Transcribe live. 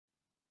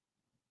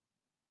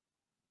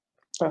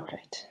All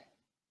right.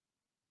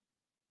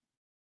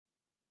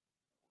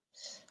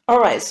 All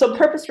right, so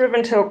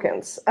purpose-driven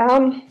tokens.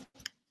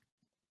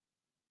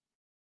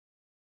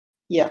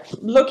 Yeah,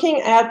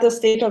 looking at the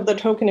state of the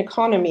token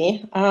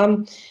economy,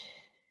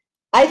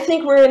 I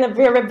think we're in a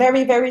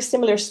very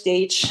similar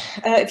stage.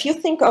 If you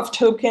think of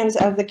tokens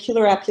as the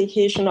killer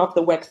application of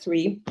the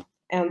Web3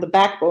 and the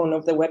backbone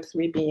of the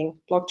Web3 being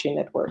blockchain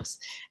networks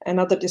and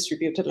other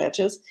distributed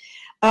ledgers,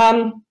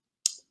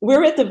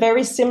 we're at a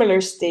very similar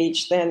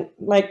stage then,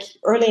 like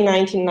early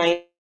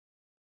 1990s,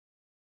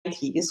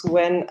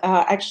 when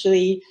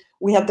actually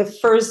we had the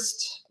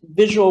first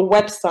visual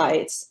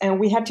websites and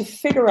we had to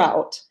figure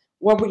out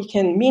what we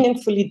can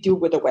meaningfully do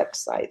with a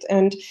website.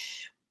 And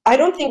I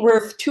don't think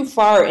we're too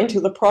far into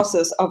the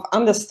process of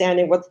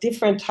understanding what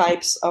different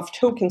types of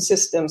token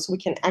systems we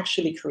can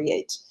actually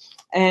create.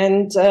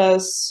 And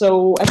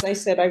so, as I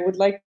said, I would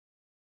like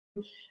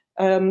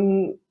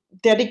to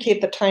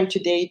dedicate the time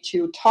today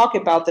to talk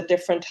about the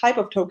different type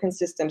of token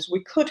systems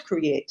we could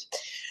create.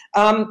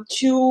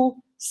 To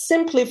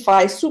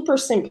simplify, super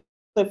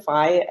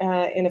simplify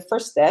in a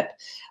first step,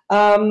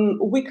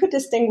 we could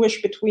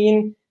distinguish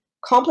between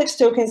complex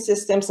token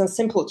systems and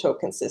simple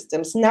token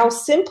systems. Now,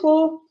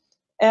 simple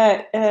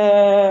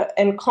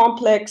and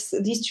complex,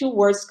 these two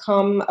words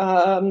come,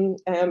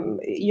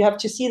 you have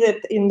to see that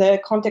in the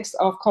context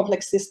of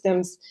complex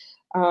systems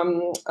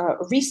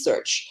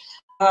research.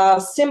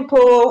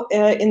 Simple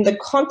in the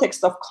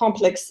context of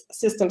complex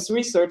systems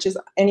research is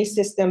any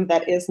system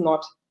that is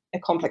not a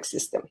complex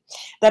system.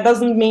 That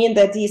doesn't mean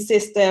that these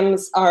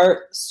systems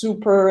are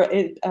super,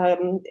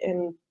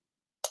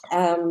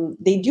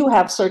 they do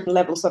have certain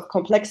levels of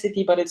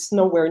complexity, but it's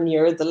nowhere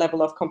near the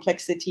level of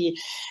complexity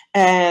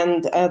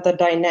and the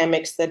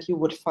dynamics that you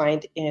would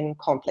find in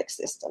complex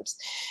systems.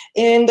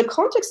 In the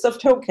context of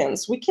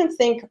tokens, we can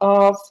think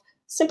of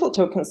simple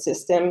token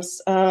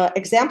systems.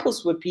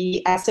 Examples would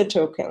be asset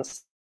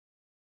tokens,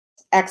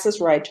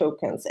 access right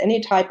tokens, any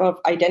type of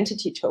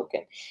identity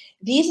token.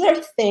 These are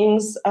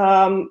things,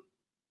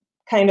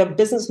 kind of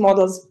business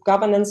models,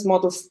 governance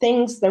models,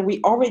 things that we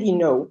already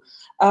know.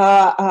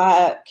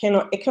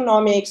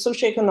 Economic,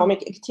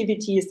 socioeconomic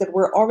activities that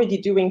we're already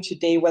doing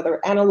today,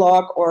 whether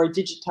analog or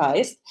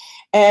digitized.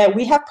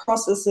 We have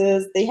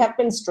processes, they have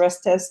been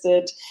stress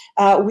tested.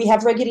 We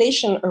have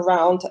regulation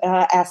around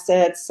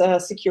assets,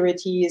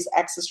 securities,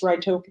 access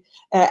rights,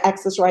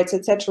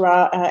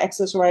 etc.,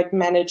 access right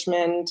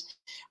management,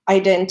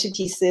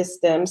 identity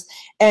systems.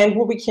 And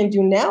what we can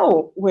do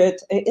now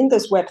with in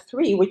this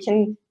Web3, we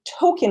can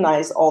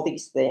tokenize all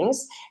these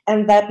things,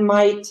 and that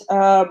might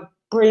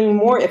bring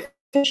more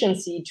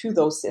efficiency to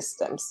those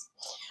systems.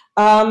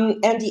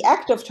 And the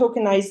act of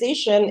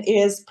tokenization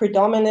is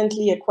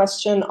predominantly a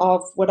question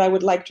of what I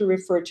would like to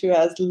refer to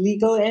as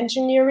legal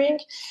engineering,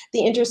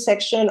 the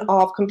intersection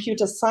of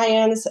computer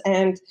science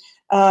and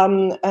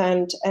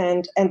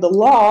the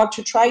law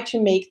to try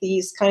to make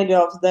these kind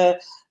of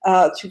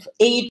to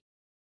aid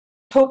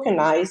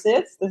tokenize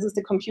it. This is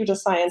the computer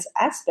science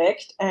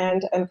aspect,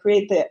 and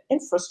create the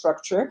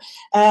infrastructure,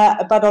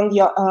 but on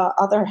the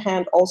other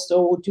hand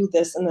also do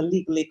this in a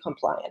legally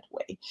compliant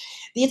way.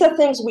 These are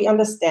things we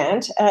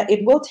understand.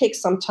 It will take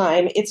some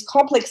time. It's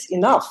complex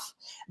enough,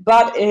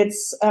 but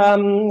it's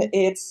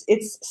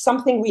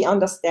something we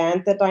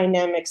understand. The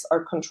dynamics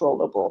are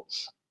controllable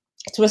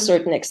to a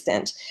certain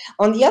extent.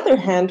 On the other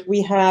hand,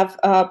 we have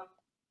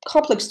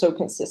complex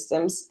token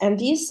systems, and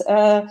these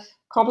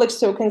complex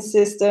token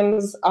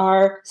systems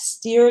are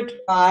steered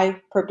by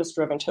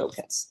purpose-driven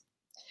tokens.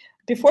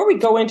 Before we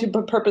go into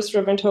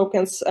purpose-driven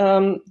tokens,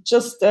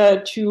 just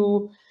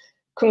to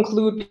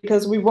conclude,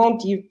 because we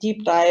won't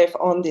deep dive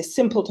on the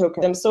simple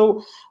token.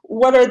 So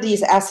what are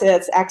these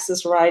assets,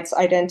 access rights,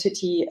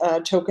 identity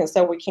tokens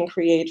that we can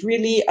create?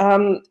 Really,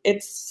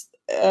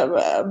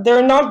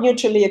 they're not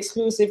mutually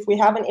exclusive. We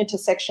have an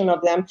intersection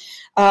of them,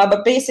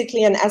 but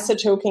basically an asset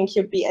token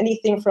could be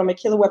anything from a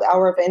kilowatt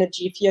hour of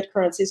energy, fiat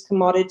currencies,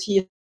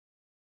 commodities,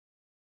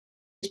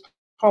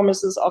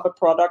 promises of a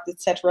product,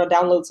 etc.,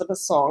 downloads of a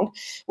song.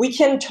 We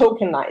can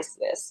tokenize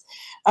this,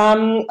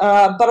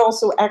 but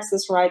also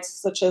access rights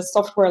such as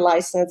software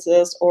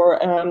licenses or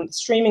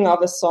streaming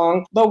of a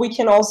song. But we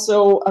can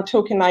also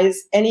tokenize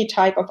any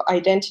type of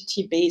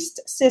identity-based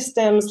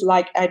systems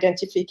like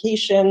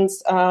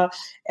identifications and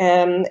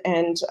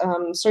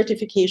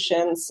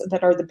certifications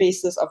that are the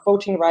basis of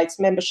voting rights,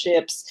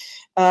 memberships,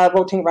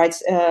 voting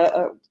rights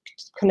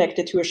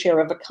connected to a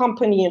share of a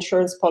company,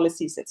 insurance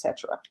policies,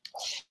 etc.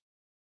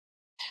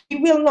 We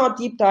will not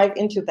deep dive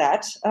into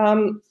that.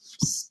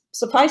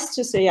 Suffice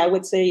to say, I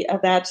would say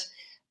that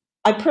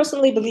I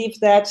personally believe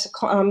that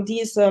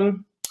these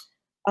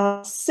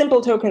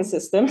simple token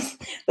systems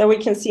that we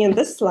can see in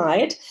this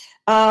slide,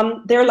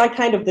 they're like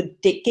kind of the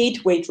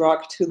gateway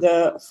drug to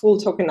the full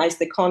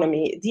tokenized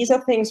economy. These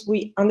are things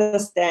we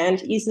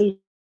understand easily,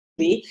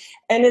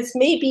 and it's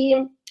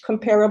maybe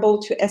comparable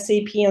to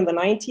SAP in the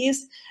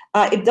 90s.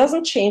 It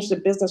doesn't change the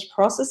business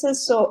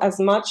processes so as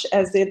much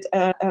as it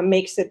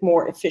makes it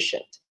more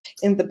efficient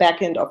in the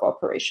back end of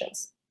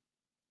operations.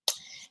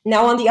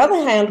 Now, on the other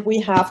hand, we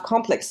have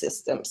complex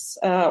systems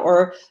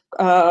or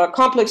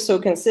complex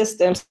token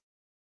systems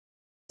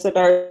that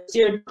are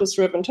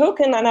purpose-driven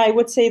token, and I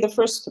would say the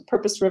first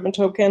purpose-driven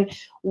token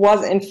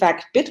was in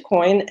fact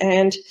Bitcoin,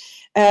 and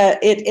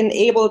it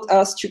enabled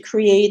us to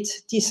create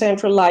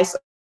decentralized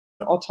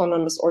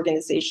autonomous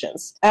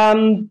organizations.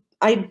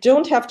 I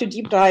don't have to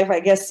deep dive,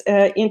 I guess,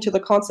 into the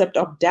concept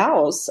of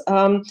DAOs,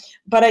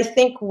 but I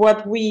think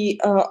what we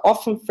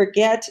often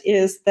forget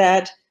is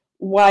that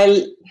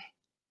while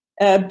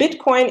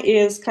Bitcoin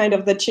is kind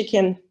of the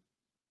chicken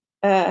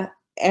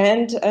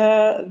and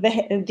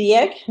the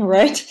egg,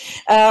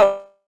 right?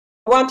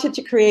 Wanted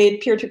to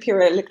create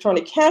peer-to-peer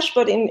electronic cash,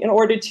 but in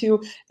order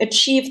to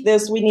achieve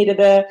this, we needed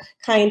a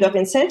kind of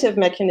incentive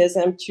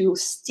mechanism to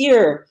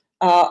steer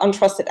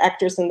untrusted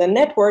actors in the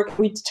network.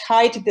 We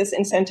tied this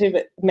incentive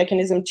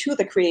mechanism to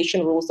the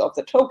creation rules of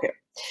the token.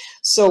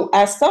 So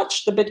as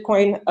such, the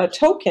Bitcoin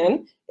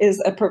token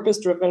is a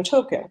purpose-driven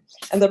token.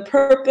 And the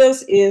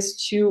purpose is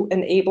to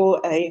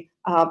enable a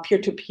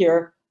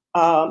peer-to-peer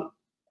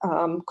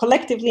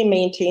collectively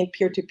maintained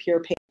peer-to-peer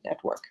payment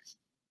network.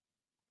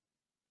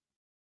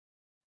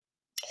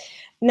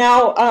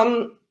 Now,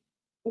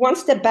 one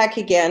step back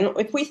again,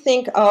 if we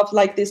think of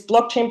like this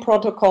blockchain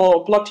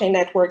protocol, blockchain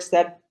networks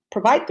that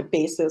provide the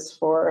basis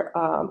for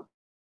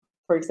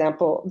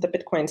example, the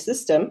Bitcoin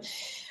system,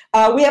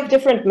 we have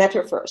different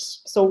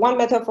metaphors. So one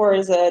metaphor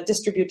is a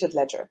distributed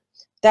ledger.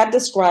 That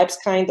describes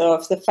kind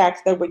of the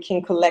fact that we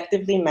can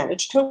collectively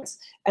manage tokens.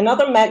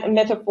 Another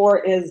metaphor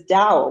is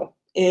DAO.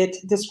 It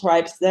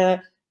describes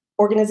the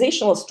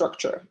organizational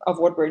structure of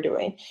what we're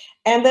doing.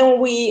 And then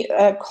we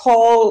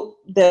call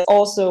the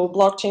also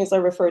blockchains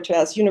are referred to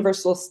as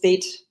universal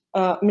state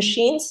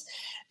machines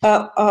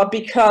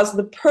because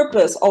the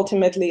purpose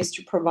ultimately is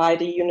to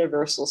provide a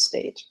universal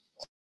state.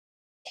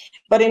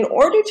 But in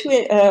order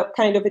to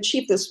kind of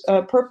achieve this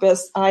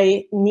purpose,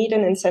 I need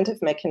an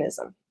incentive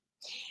mechanism.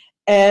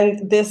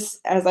 And this,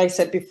 as I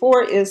said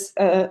before, is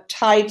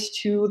tied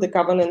to the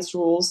governance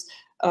rules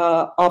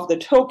of the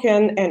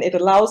token, and it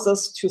allows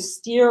us to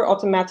steer,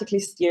 automatically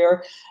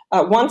steer.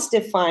 Once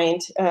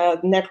defined,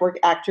 network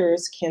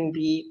actors can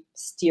be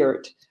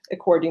steered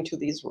according to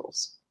these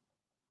rules.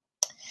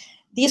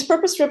 These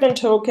purpose-driven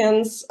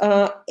tokens,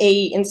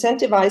 A,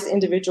 incentivize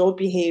individual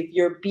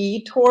behavior,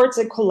 B, towards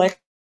a collective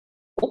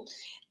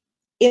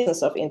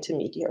instance of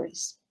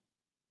intermediaries.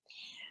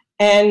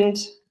 And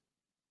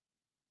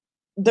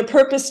the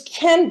purpose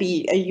can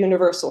be a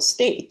universal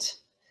state.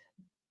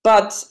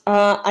 But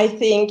I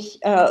think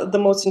the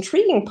most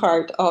intriguing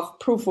part of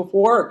proof of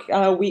work,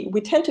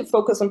 we tend to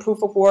focus on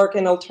proof of work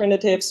and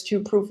alternatives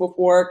to proof of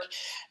work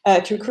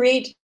to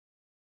create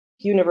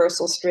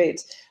universal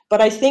states.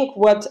 But I think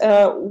what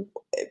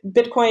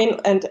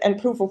Bitcoin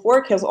and proof of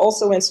work has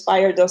also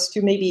inspired us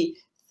to maybe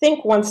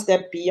think one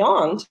step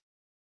beyond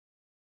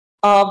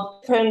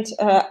of different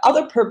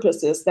other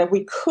purposes that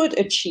we could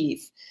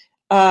achieve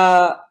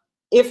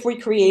if we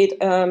create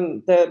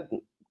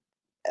the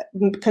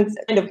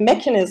kind of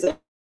mechanisms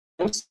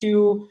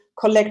to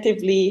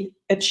collectively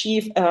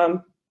achieve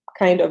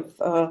kind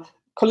of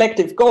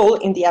collective goal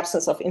in the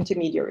absence of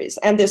intermediaries.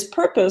 And this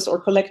purpose or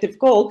collective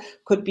goal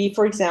could be,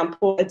 for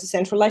example, a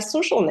decentralized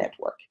social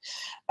network,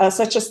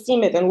 such as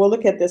Steemit, and we'll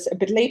look at this a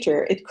bit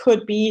later. It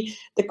could be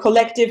the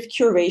collective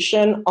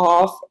curation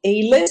of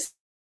a list,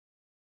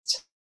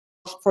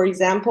 for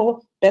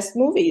example, best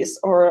movies,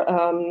 or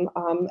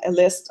a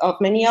list of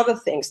many other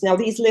things. Now,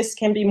 these lists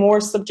can be more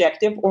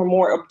subjective or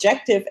more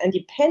objective, and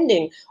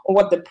depending on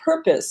what the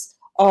purpose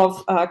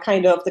of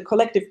kind of the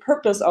collective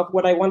purpose of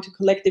what I want to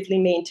collectively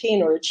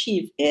maintain or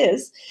achieve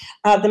is,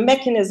 the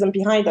mechanism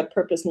behind that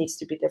purpose needs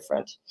to be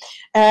different.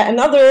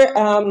 Another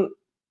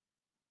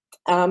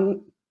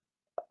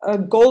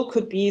goal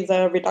could be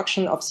the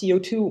reduction of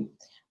CO2,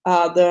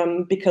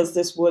 because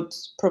this would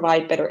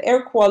provide better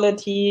air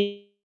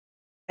quality.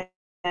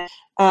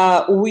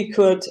 We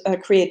could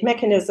create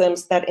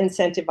mechanisms that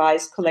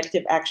incentivize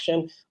collective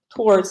action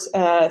towards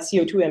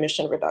CO2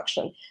 emission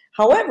reduction.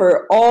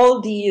 However,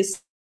 all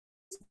these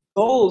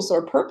goals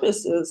or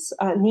purposes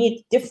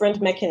need different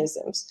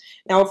mechanisms.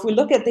 Now, if we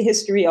look at the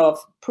history of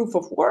proof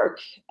of work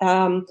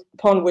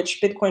upon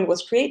which Bitcoin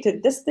was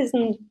created, this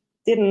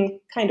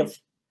didn't kind of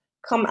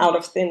come out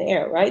of thin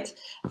air, right?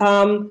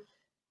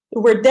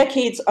 There were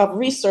decades of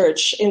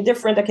research in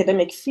different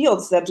academic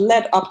fields that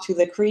led up to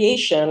the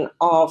creation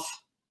of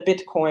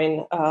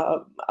Bitcoin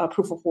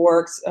proof of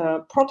works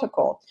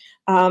protocol.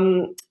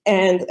 And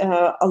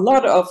a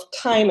lot of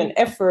time and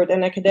effort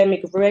and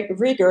academic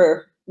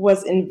rigor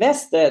was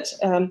invested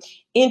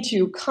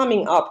into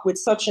coming up with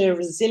such a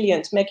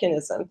resilient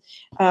mechanism.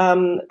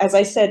 As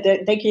I said,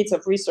 decades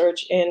of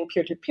research in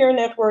peer-to-peer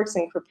networks,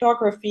 in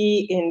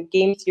cryptography, in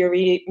game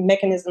theory,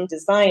 mechanism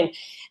design,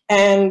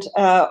 and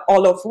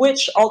all of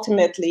which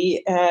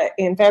ultimately,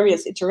 in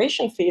various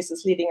iteration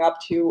phases leading up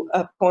to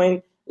a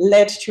point,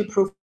 led to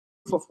proof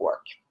of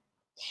work.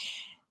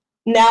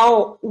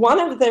 Now, one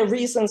of the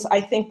reasons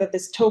I think that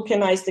this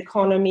tokenized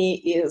economy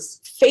is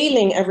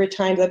failing every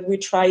time that we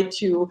try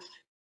to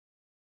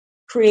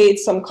create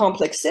some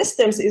complex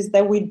systems is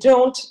that we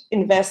don't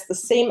invest the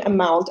same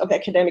amount of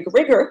academic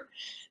rigor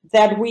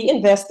that we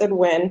invested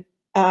when,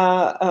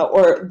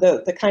 or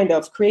the kind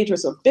of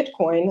creators of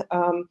Bitcoin,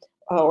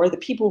 or the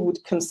people who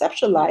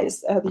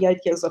conceptualized the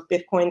ideas of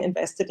Bitcoin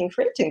invested in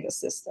creating the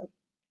system.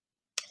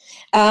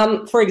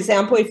 For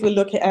example, if we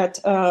look at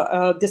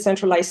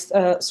decentralized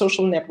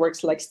social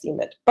networks like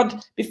Steemit.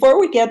 But before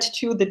we get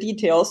to the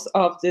details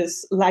of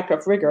this lack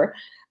of rigor,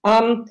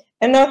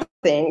 another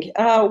thing,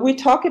 we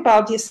talk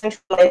about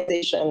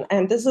decentralization,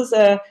 and this is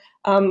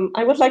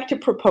I would like to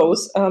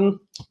propose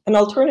an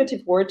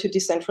alternative word to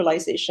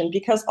decentralization,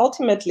 because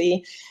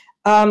ultimately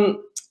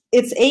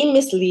it's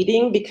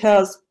misleading,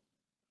 because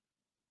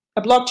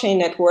a blockchain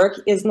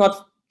network is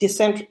not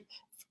decentralized.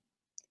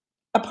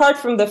 Apart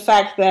from the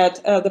fact that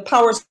the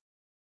power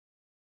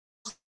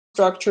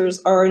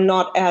structures are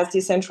not as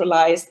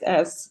decentralized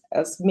as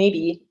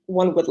maybe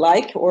one would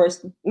like, or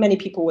many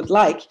people would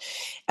like,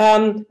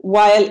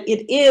 while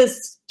it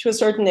is to a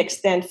certain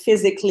extent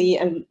physically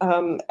and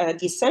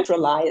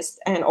decentralized,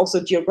 and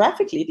also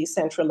geographically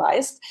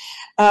decentralized,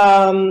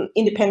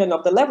 independent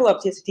of the level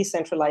of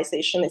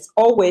decentralization, it's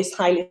always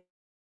highly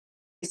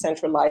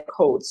decentralized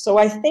code. So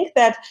I think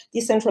that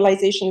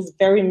decentralization is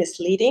very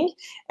misleading.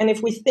 And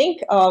if we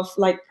think of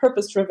like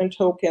purpose-driven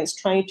tokens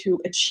trying to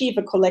achieve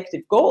a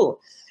collective goal,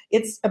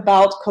 it's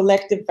about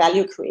collective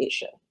value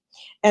creation.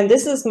 And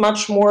this is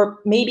much more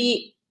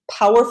maybe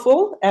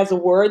powerful as a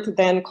word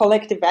than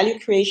collective value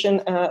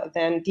creation,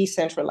 than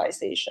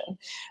decentralization.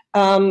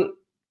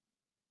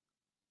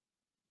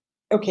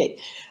 Okay,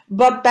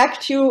 but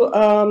back to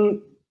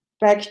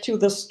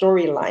the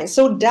storyline.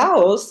 So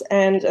DAOs,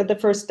 and the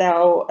first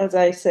DAO, as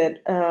I said,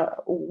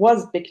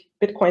 was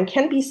Bitcoin,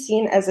 can be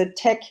seen as a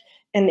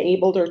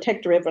tech-enabled or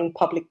tech-driven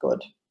public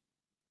good.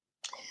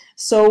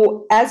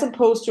 So as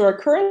opposed to our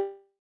current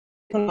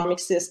economic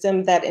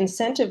system that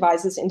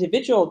incentivizes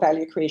individual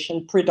value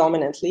creation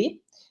predominantly,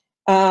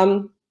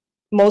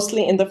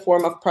 mostly in the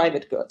form of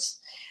private goods.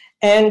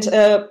 And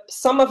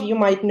some of you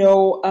might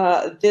know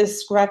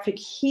this graphic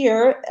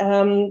here.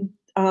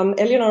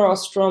 Elinor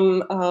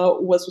Ostrom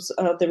was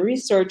the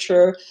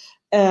researcher,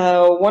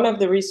 one of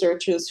the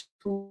researchers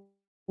who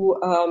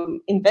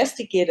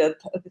investigated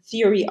the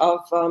theory of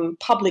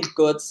public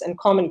goods and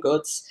common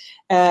goods,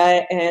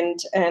 and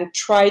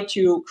tried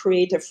to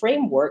create a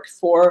framework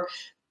for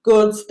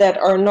goods that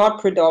are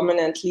not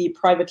predominantly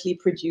privately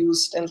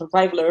produced and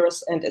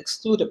rivalrous and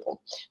excludable.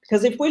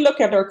 Because if we look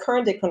at our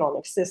current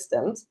economic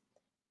systems,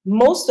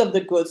 most of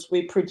the goods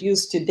we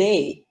produce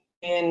today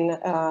in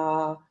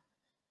are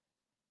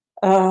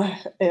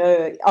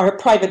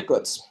private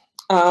goods,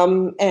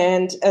 and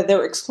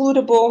they're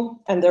excludable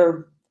and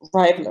they're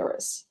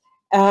rivalrous.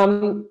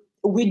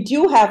 We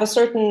do have a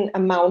certain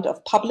amount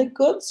of public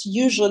goods.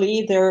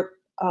 Usually they're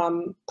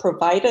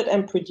provided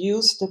and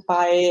produced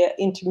by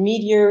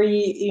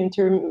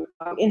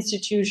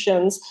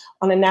institutions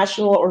on a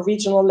national or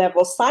regional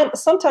level,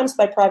 sometimes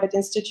by private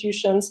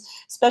institutions.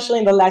 Especially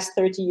in the last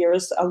 30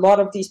 years, a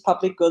lot of these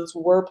public goods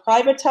were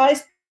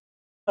privatized,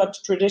 but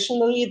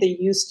traditionally they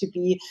used to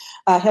be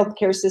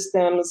healthcare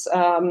systems,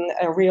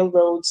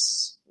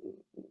 railroads,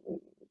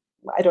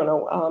 I don't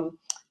know,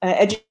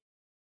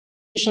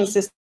 education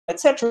systems,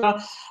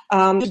 etc.,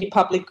 to be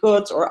public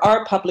goods or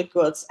are public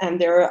goods, and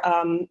they're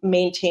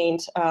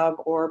maintained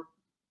or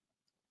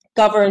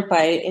governed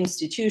by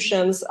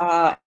institutions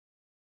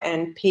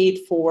and paid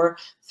for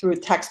through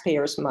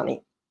taxpayers'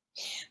 money.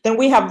 Then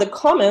we have the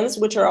commons,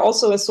 which are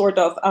also a sort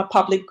of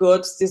public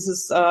goods. This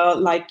is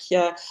like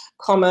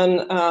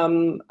common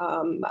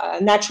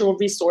natural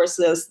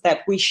resources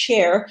that we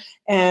share,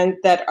 and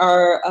that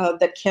are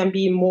that can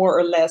be more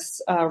or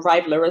less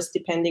rivalrous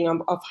depending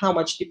on how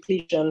much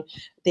depletion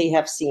they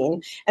have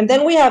seen. And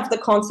then we have the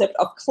concept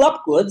of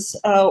club goods,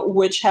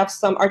 which have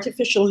some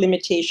artificial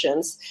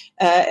limitations.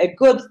 A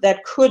good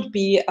that could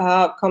be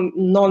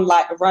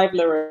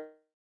non-rivalrous,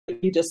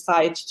 you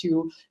decide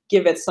to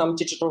give it some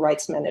digital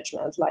rights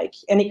management, like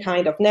any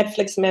kind of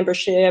Netflix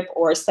membership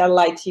or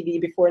satellite TV.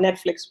 Before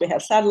Netflix, we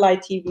had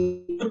satellite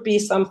TV. Would be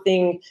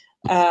something,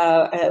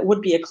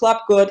 would be a club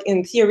good.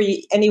 In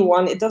theory,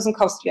 anyone, it doesn't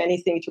cost you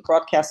anything to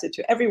broadcast it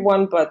to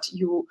everyone, but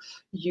you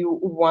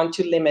want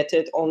to limit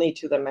it only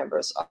to the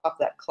members of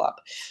that club.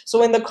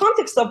 So in the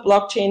context of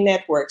blockchain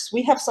networks,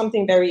 we have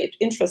something very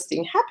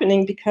interesting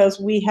happening,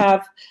 because we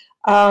have,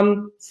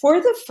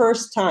 for the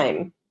first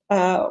time,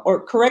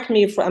 or correct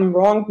me if I'm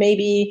wrong,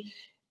 maybe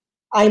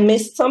I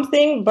missed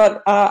something,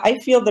 but I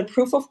feel the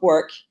proof of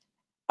work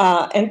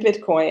and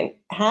Bitcoin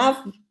have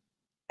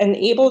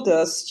enabled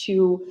us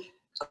to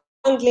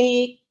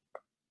currently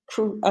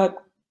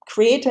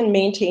create and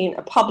maintain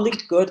a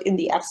public good in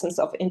the absence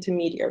of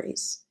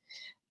intermediaries,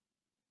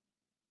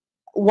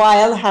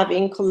 while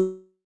having.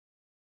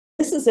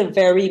 This is a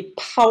very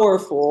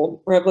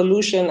powerful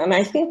revolution, and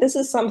I think this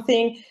is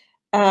something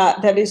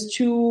that is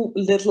too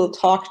little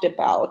talked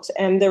about,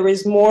 and there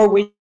is more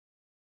we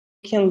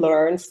can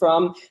learn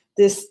from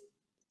this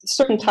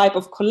certain type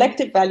of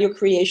collective value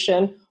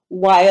creation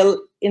while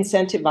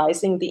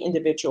incentivizing the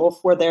individual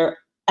for their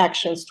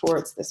actions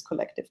towards this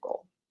collective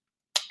goal.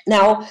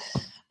 Now,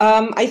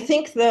 I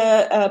think the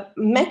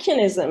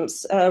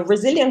mechanisms,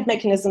 resilient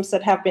mechanisms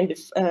that have been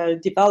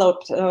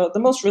developed,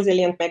 the most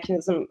resilient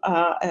mechanism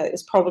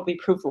is probably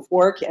proof of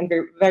work and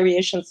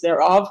variations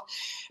thereof,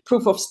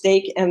 proof of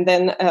stake, and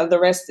then the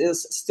rest is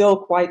still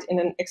quite in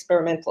an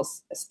experimental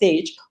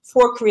stage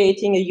for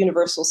creating a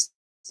universal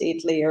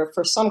state layer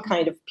for some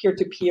kind of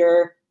peer-to-peer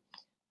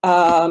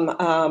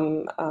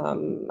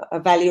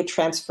value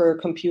transfer,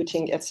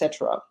 computing, etc.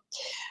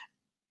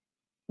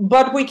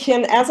 But we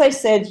can, as I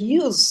said,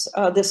 use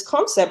this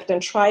concept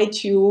and try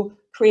to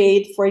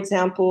create, for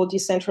example,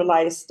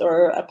 decentralized or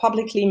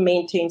publicly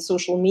maintained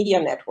social media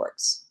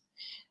networks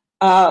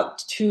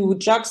to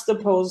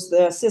juxtapose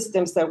the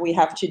systems that we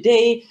have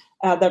today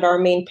that are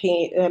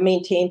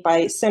maintained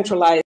by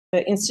centralized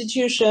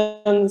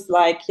institutions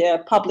like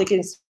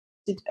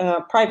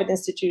private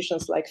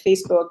institutions like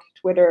Facebook,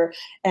 Twitter,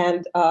 and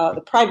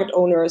the private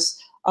owners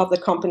of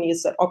the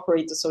companies that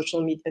operate the social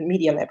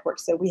media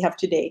networks that we have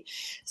today.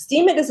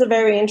 Steemit is a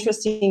very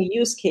interesting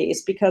use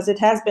case because it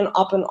has been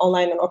up and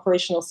online and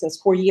operational since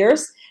 4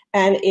 years,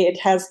 and it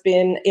has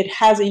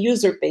a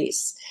user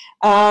base.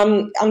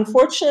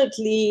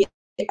 Unfortunately,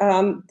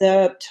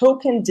 the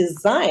token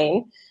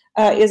design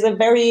is a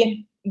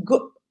very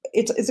good,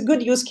 it's a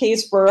good use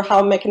case for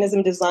how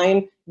mechanism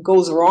design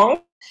goes wrong,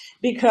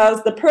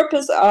 because the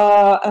purpose,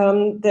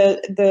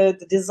 the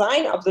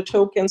design of the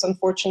tokens,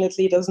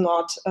 unfortunately, does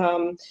not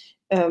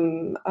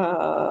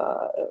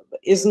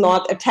is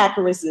not attack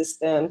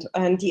resistant,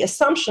 and the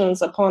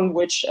assumptions upon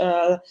which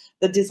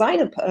the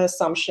design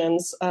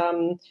assumptions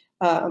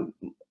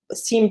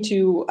seem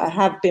to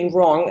have been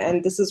wrong,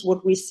 and this is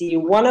what we see.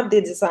 One of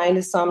the design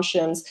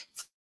assumptions,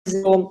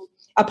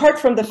 apart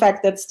from the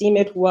fact that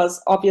Steemit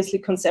was obviously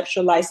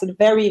conceptualized at a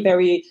very,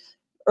 very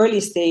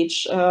early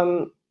stage,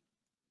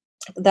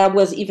 that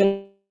was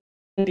even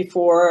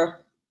before,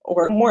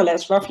 or more or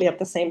less roughly at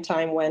the same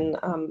time when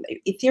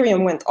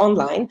Ethereum went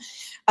online.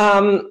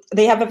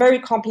 They have a very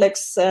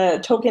complex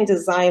token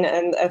design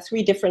and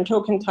 3 different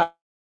token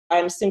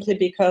types, simply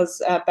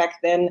because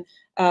back then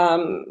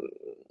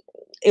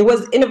it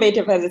was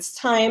innovative at its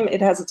time.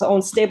 It has its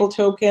own stable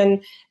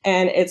token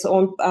and its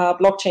own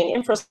blockchain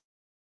infrastructure.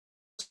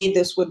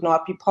 This would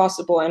not be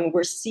possible, and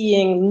we're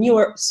seeing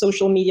newer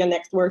social media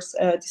networks,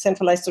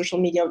 decentralized social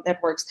media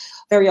networks,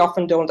 very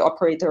often don't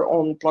operate their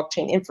own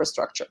blockchain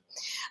infrastructure.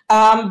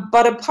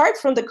 But apart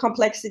from the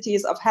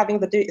complexities of having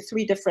the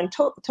 3 different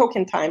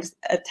token types,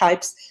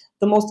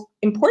 the most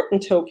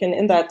important token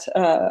in that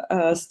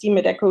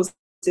Steemit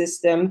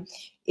ecosystem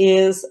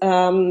is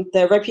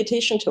the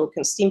reputation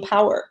token, Steem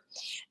Power.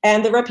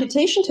 And the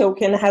reputation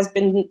token has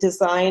been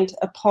designed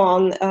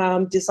upon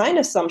design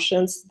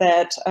assumptions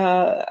that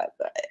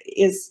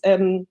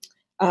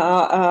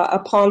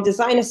upon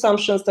design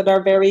assumptions that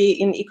are very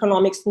in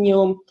economics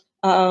new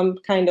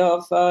kind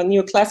of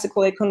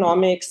neoclassical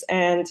economics,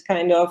 and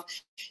kind of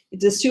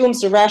it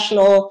assumes the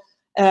rational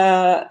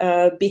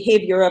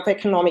behavior of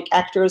economic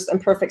actors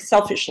and perfect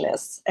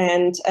selfishness,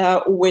 and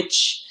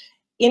which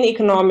in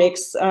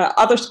economics,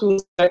 other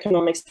schools of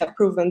economics have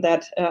proven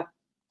that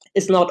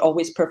is not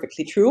always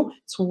perfectly true.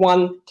 It's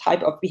one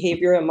type of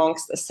behavior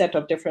amongst a set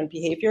of different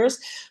behaviors.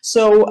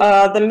 So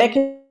the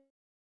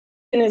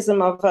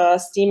mechanism of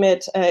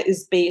Steemit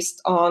is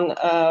based on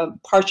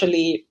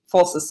partially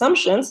false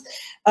assumptions,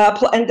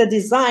 and the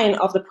design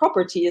of the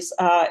properties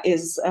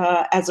is,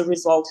 as a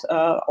result,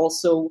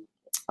 also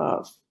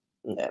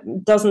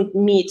doesn't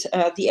meet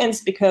the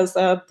ends, because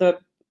the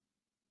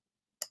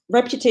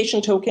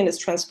reputation token is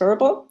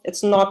transferable.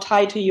 It's not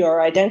tied to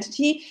your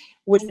identity,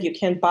 which you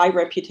can buy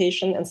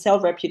reputation and sell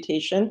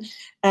reputation.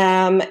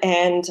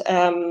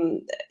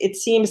 It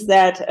seems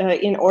that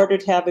in order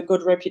to have a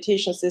good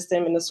reputation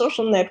system in a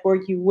social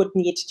network, you would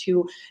need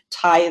to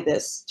tie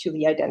this to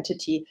the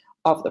identity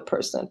of the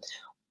person.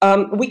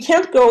 We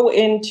can't go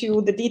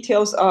into the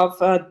details of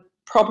how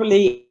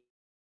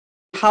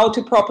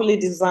to properly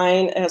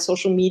design a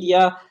social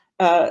media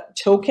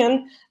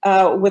token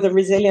with a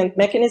resilient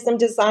mechanism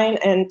design,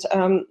 and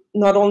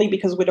not only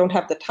because we don't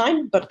have the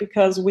time, but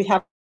because we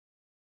have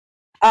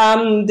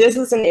this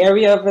is an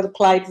area of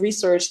applied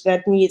research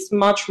that needs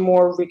much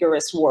more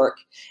rigorous work.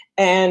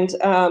 And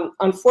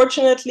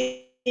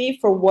unfortunately,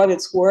 for what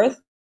it's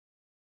worth,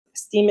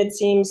 Steemit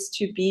seems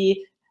to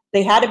be,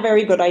 they had a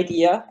very good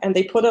idea and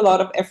they put a lot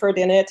of effort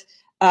in it,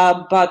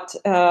 but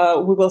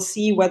we will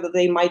see whether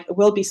they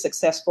will be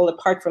successful,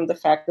 apart from the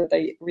fact that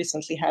they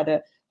recently had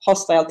a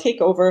hostile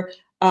takeover.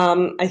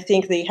 I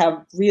think they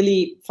have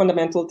really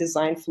fundamental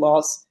design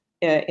flaws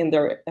in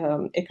their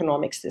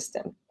economic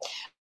system.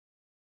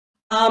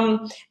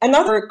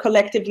 Another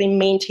collectively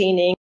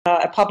maintaining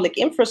a public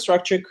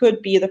infrastructure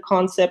could be the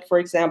concept, for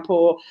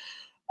example,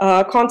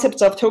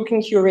 concepts of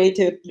token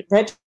curated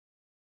registries.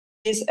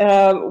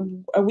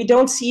 We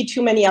don't see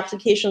too many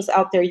applications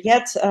out there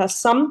yet,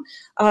 some,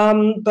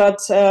 but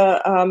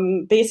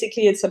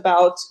basically it's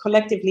about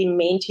collectively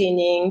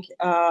maintaining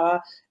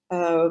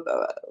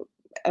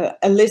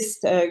a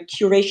list, a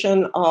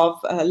curation of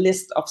a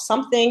list of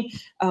something,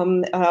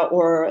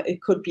 or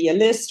it could be a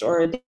list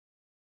or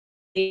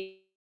a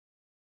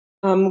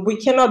we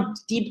cannot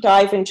deep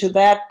dive into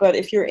that, but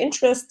if you're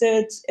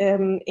interested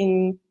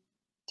in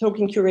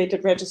token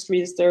curated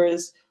registries, there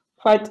is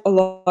quite a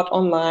lot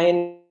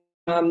online.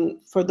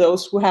 For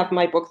those who have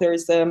my book, there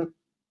is a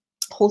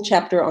whole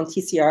chapter on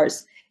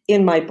TCRs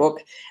in my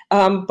book.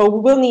 But we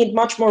will need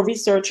much more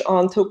research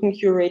on token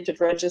curated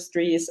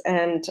registries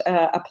and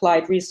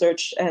applied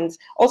research, and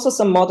also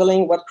some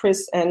modeling, what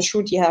Chris and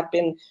Shruti have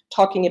been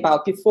talking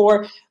about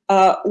before.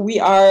 We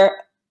are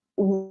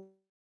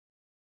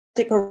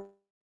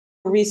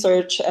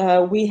research,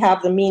 we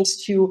have the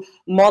means to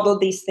model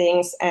these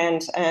things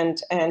and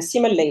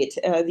simulate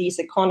these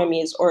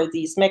economies or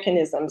these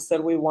mechanisms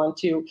that we want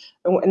to,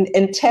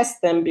 and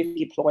test them before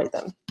we deploy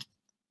them.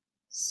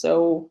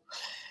 So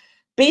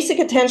basic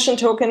attention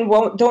token,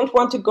 don't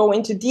want to go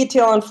into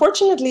detail.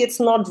 Unfortunately, it's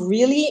not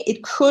really.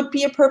 It could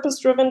be a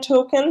purpose-driven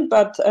token,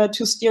 but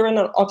to steer an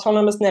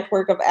autonomous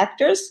network of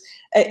actors.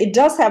 It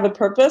does have a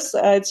purpose.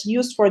 It's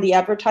used for the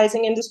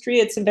advertising industry.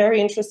 It's a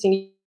very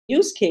interesting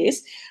use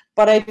case,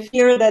 but I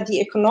fear that the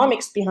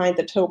economics behind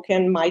the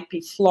token might be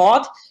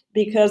flawed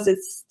because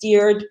it's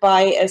steered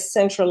by a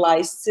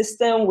centralized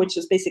system, which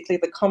is basically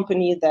the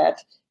company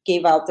that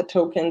gave out the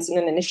tokens in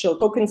an initial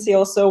token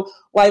sale. So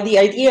while the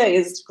idea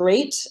is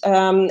great,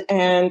 and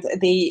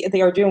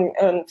they are doing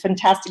a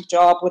fantastic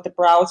job with the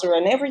browser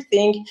and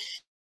everything,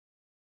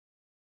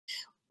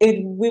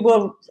 we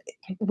will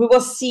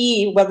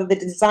see whether the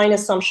design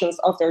assumptions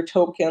of their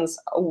tokens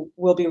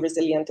will be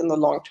resilient in the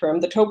long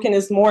term. The token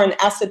is more an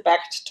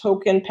asset-backed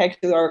token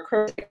pegged to our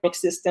current economic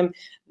system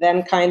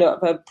than kind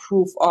of a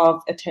proof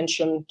of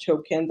attention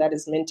token that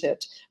is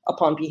minted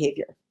upon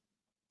behavior.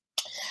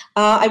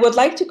 I would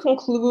like to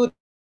conclude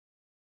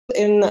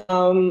in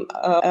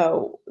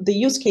the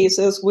use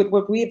cases with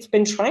what we've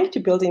been trying to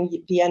build in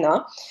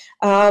Vienna,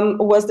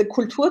 was the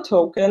Kultur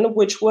token,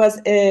 which was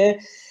a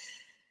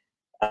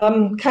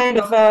kind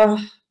of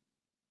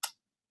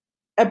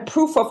a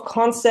proof of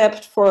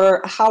concept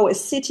for how a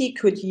city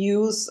could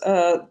use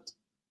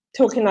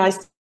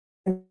tokenized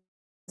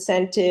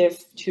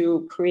incentive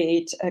to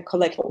create a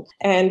collectible.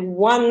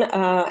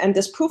 And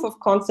this proof of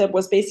concept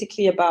was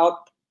basically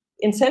about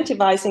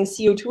incentivizing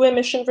CO2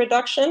 emission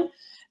reduction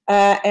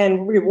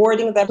and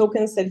rewarding the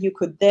tokens that you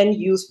could then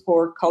use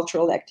for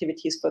cultural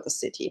activities for the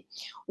city.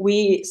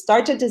 We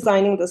started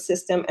designing the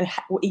system a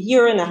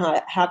year and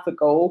a half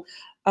ago,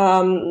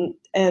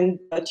 and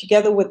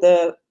together with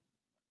the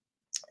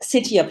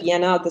City of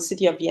Vienna. The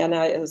City of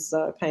Vienna is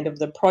kind of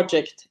the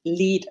project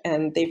lead,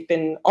 and they've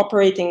been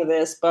operating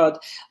this,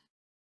 but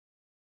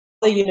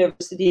the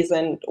universities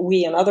and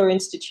we and other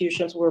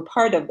institutions were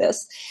part of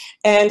this.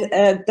 And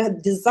the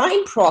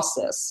design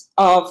process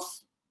of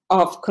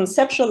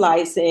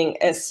conceptualizing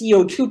a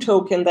CO2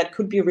 token that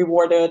could be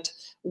rewarded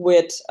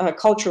with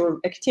cultural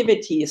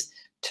activities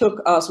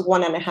took us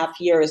 1.5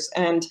 years.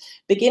 And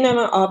beginning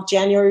of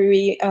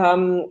January,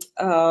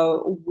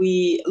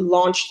 we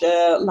launched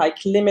a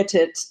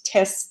limited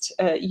test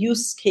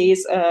use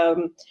case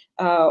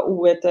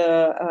with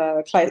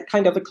a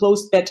kind of a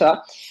closed beta.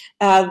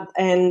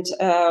 And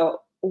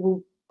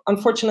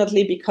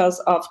unfortunately, because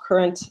of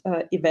current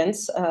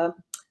events,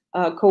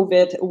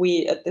 COVID,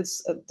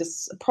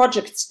 this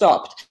project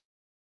stopped.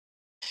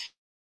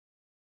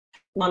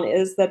 One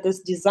is that this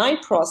design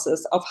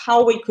process of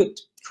how we could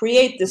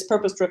create this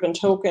purpose-driven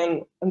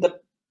token, and the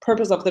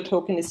purpose of the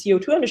token is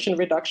CO2 emission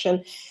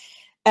reduction.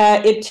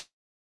 It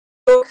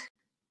took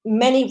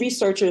many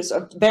researchers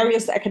of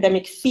various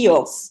academic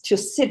fields to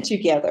sit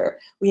together.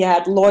 We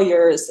had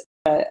lawyers,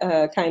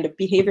 kind of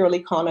behavioral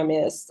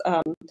economists,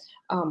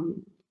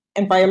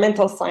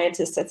 environmental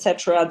scientists,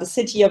 etc., the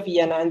City of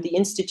Vienna and the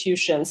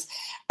institutions,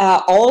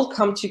 all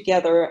come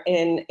together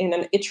in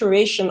an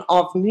iteration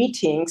of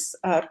meetings,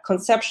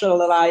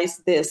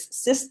 conceptualize this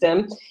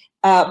system,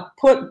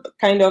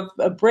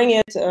 bring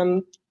it,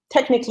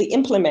 technically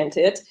implement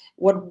it.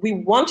 What we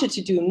wanted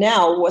to do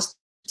now was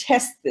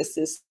test this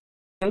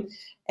system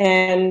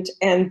and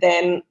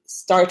then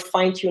start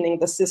fine-tuning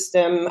the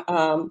system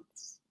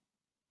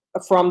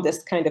from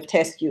this kind of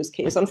test use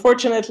case.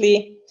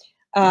 Unfortunately,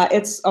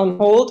 it's on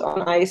hold,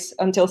 on ice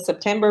until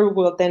September.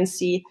 We'll then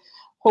see,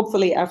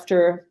 hopefully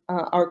after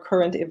our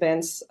current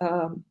events,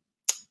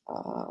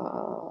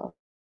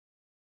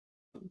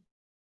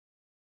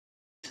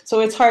 so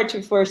it's hard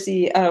to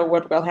foresee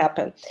what will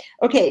happen.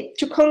 Okay,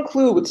 to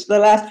conclude the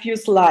last few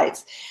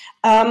slides.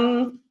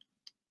 The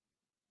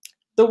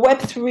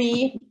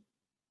Web3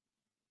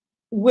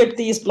 with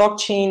these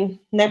blockchain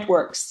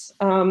networks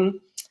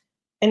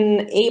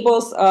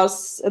enables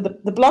us,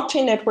 the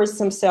blockchain networks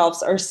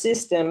themselves are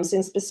systems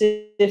in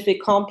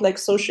specific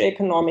complex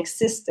socioeconomic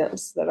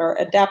systems that are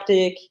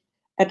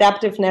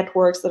adaptive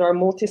networks that are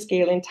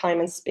multi-scale in time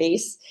and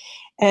space.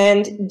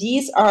 And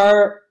these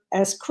are,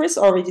 as Chris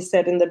already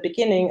said in the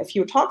beginning a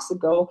few talks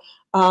ago,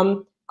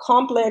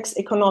 complex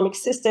economic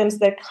systems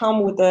that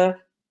come with a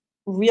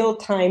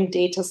real-time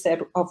data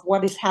set of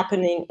what is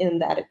happening in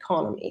that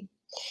economy.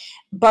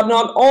 But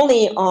not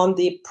only on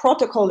the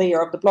protocol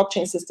layer of the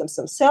blockchain systems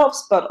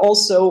themselves, but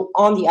also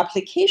on the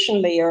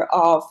application layer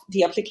of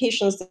the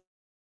applications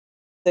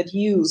that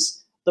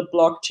use the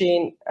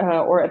blockchain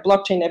or a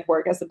blockchain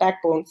network as the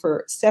backbone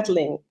for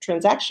settling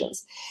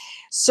transactions.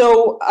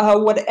 So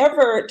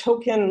whatever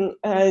token,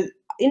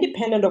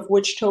 independent of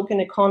which token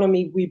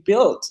economy we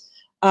build,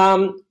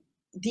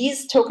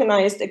 these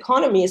tokenized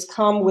economies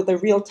come with a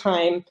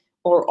real-time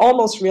or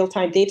almost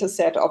real-time data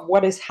set of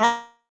what is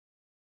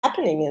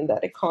happening in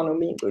that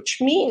economy, which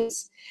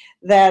means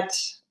that,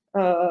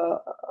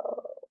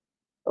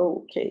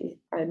 okay,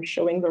 I'm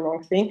showing the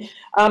wrong thing.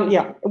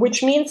 Yeah,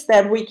 which means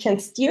that we can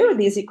steer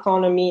these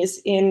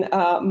economies in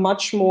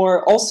much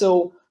more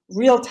also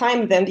real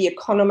time than the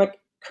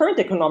current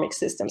economic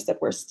systems that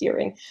we're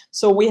steering.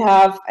 So we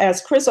have,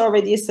 as Chris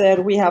already said,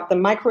 we have the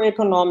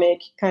microeconomic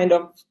kind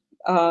of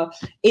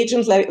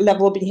agent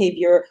level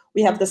behavior.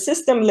 We have the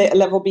system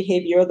level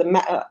behavior,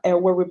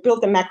 where we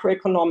build the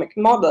macroeconomic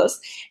models,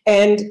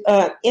 and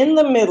in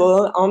the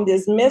middle, on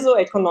this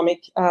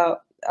mesoeconomic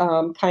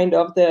kind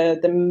of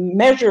the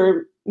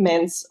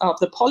measurements of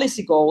the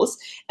policy goals,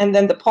 and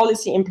then the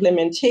policy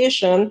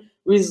implementation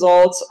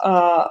results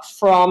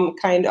from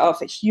kind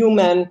of a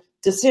human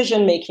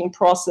decision-making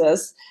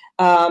process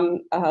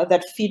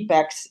that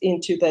feedbacks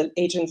into the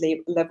agent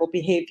level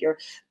behavior.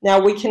 Now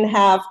we can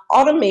have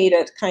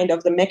automated kind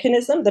of the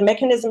mechanism. The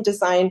mechanism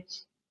design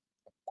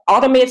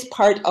automates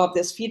part of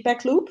this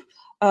feedback loop.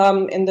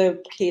 In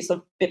the case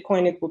of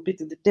Bitcoin, it would be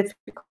the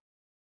difficult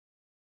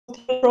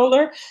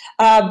controller,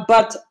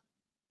 but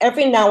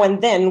every now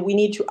and then we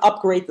need to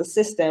upgrade the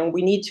system.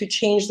 We need to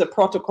change the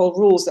protocol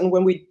rules, and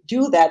when we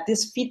do that,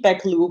 this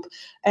feedback loop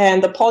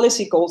and the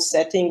policy goal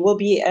setting will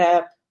be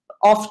a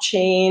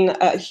off-chain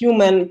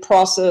human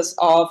process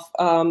of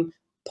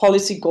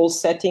policy goal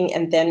setting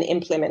and then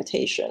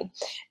implementation.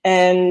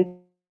 And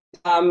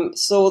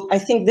so I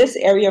think this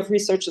area of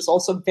research is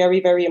also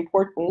very, very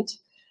important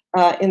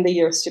in the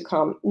years to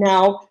come.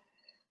 Now,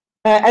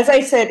 as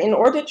I said, in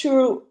order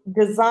to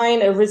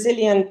design a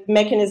resilient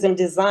mechanism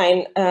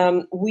design,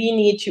 we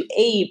need to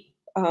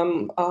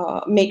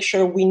make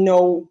sure we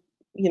know,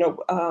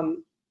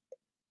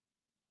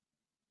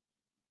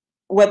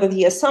 whether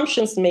the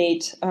assumptions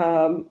made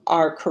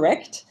are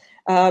correct,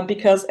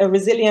 because a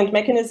resilient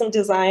mechanism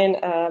design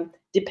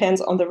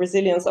depends on the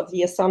resilience of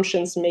the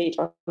assumptions made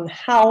on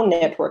how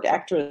network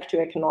actors react to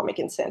economic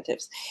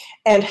incentives.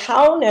 And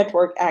how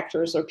network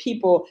actors or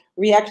people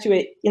react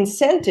to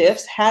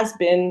incentives has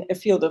been a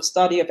field of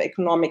study of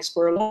economics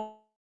for a long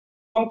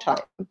time.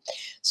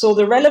 So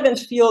the relevant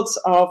fields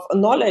of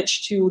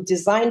knowledge to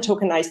design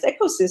tokenized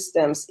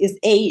ecosystems is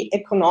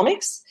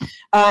economics,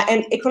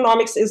 and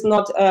economics is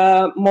not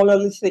a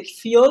monolithic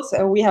field.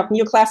 We have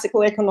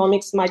neoclassical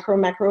economics,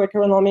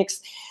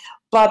 macroeconomics,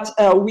 but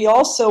we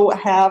also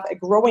have a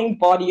growing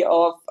body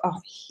of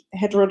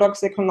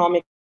heterodox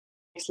economics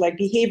like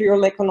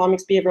behavioral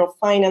economics, behavioral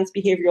finance,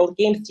 behavioral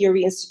game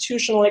theory,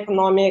 institutional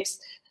economics,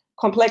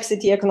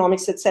 complexity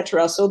economics,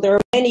 etc. So there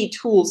are many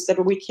tools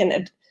that we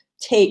can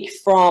take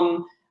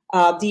from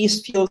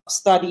these fields of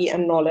study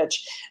and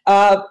knowledge.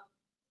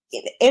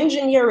 In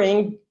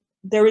engineering,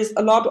 there is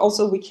a lot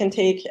also we can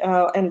take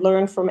and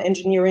learn from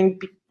engineering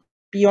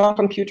beyond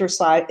computer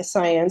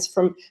science,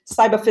 from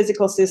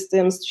cyber-physical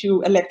systems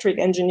to electric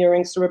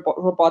engineering, to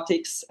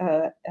robotics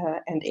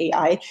and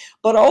AI,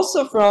 but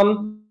also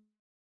from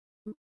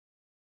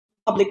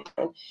public.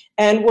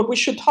 And what we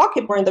should talk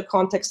about in the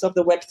context of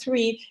the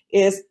Web3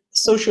 is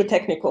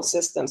socio-technical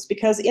systems,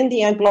 because in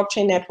the end,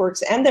 blockchain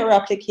networks and their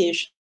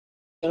applications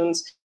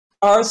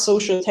are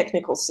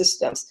socio-technical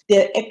systems.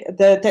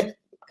 The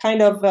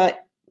kind of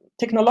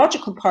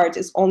technological part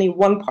is only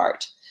one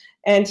part.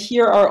 And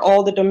here are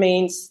all the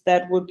domains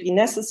that would be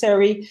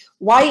necessary.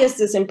 Why is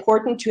this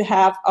important to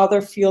have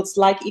other fields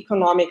like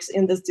economics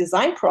in this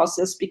design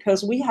process?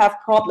 Because we have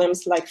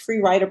problems like free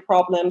rider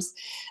problems,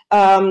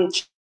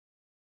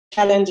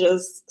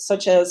 challenges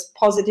such as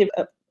positive,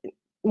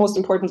 most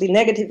importantly,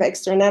 negative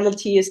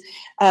externalities,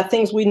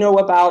 things we know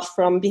about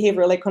from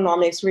behavioral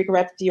economics,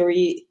 regret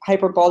theory,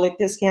 hyperbolic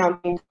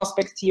discounting,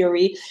 prospect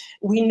theory.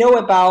 We know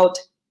about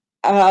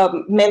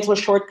mental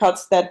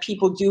shortcuts that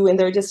people do in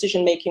their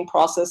decision-making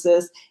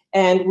processes,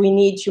 and we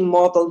need to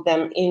model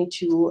them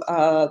into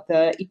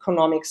the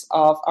economics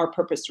of our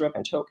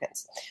purpose-driven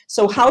tokens.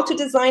 So how to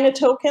design a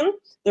token?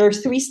 There are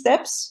 3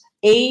 steps.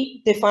 A,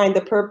 define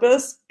the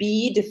purpose.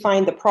 B,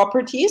 define the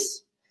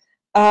properties.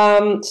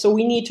 So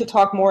we need to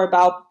talk more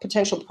about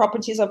potential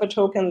properties of a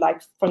token,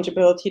 like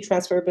fungibility,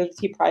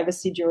 transferability,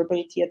 privacy,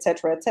 durability,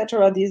 etc.,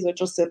 etc. These are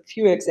just a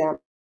few examples.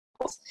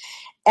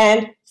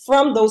 And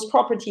from those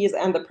properties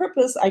and the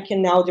purpose, I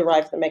can now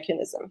derive the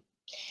mechanism.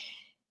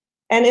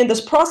 And in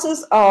this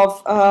process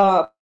of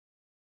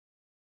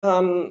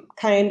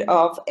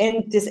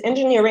this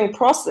engineering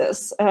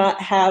process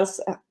has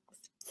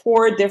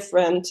 4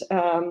 different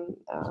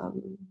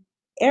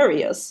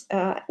areas.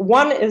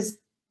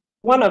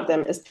 One of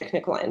them is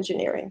technical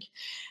engineering.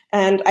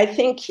 And I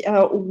think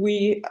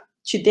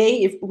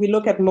today, if we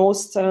look at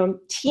most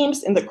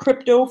teams in the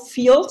crypto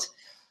field,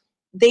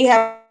 they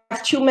have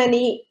too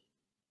many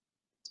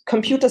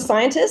computer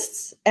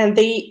scientists, and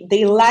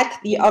they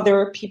lack the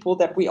other people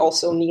that we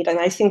also need. And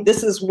I think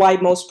this is why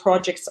most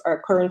projects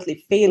are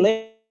currently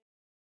failing.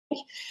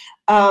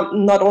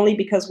 Not only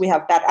because we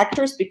have bad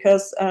actors,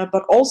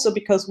 but also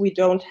because we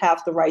don't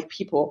have the right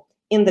people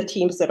in the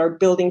teams that are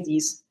building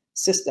these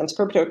systems,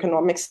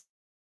 cryptoeconomics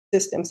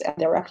systems and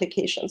their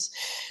applications.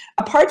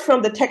 Apart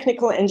from the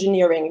technical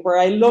engineering, where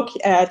I look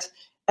at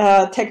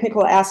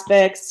technical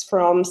aspects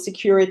from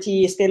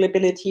security,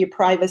 scalability,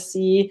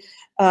 privacy,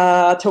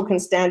 token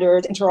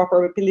standards,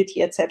 interoperability,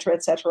 et cetera,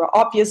 et cetera.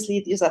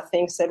 Obviously, these are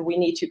things that we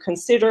need to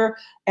consider,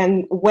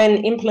 and when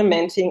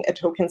implementing a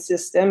token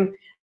system,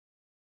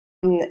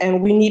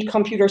 and we need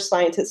computer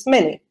scientists,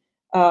 many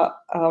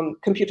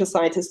computer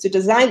scientists to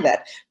design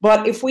that.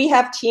 But if we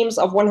have teams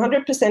of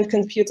 100%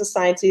 computer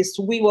scientists,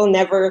 we will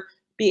never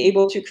be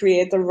able to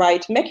create the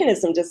right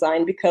mechanism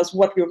design, because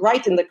what we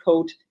write in the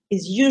code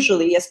is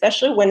usually,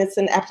 especially when it's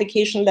an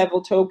application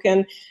level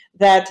token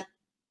that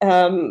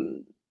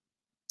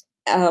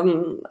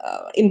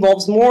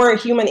involves more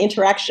human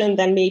interaction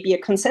than maybe a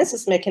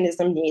consensus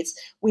mechanism needs,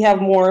 we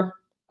have more,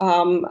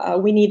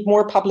 we need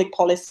more public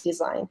policy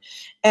design.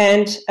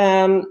 And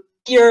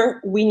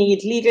here we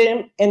need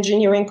legal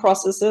engineering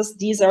processes.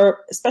 These are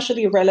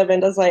especially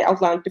relevant, as I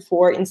outlined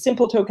before, in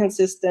simple token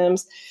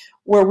systems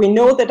where we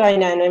know the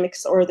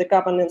dynamics or the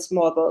governance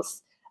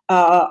models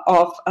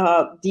of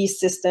these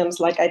systems,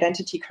 like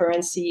identity,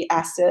 currency,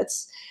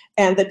 assets,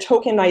 and the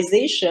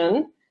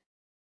tokenization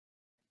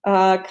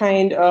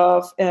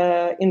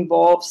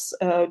involves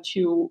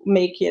to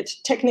make it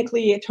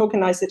technically,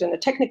 tokenize it in a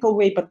technical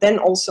way, but then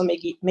also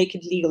make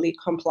it legally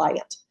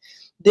compliant.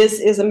 This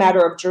is a matter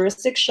of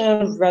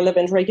jurisdiction,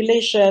 relevant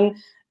regulation,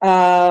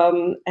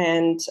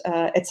 and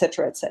et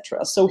cetera, et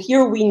cetera. So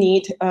here we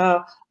need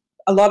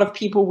a lot of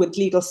people with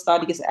legal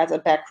studies as a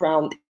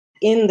background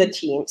in the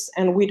teams,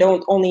 and we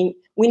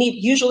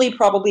need usually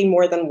probably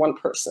more than one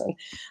person.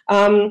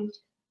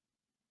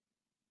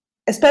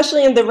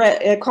 Especially in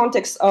the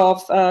context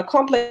of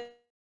complex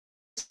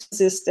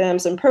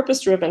systems and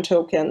purpose-driven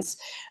tokens,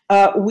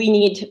 we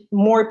need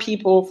more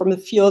people from the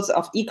fields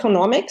of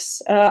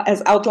economics,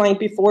 as outlined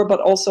before, but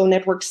also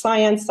network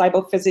science,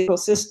 cyber-physical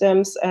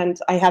systems, and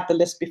I had the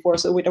list before,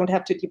 so we don't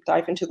have to deep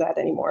dive into that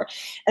anymore.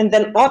 And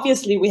then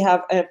obviously we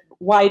have a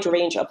wide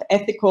range of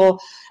ethical,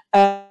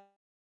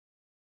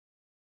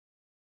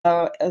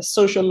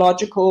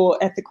 sociological,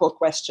 ethical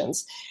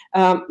questions.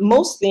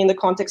 Mostly in the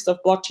context of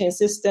blockchain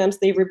systems,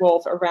 they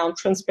revolve around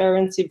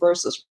transparency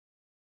versus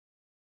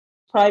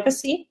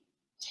privacy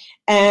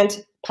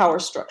and power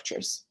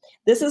structures.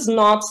 This is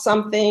not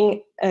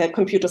something a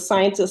computer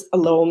scientist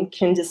alone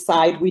can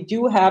decide. We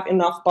do have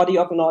enough body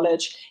of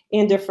knowledge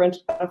in different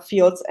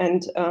fields,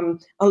 and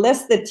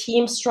unless the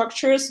team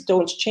structures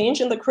don't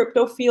change in the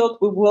crypto field,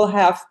 we will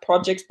have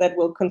projects that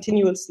will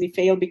continuously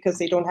fail because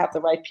they don't have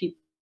the right people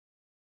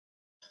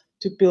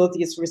to build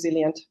these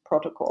resilient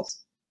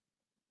protocols.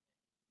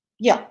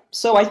 Yeah,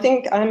 so I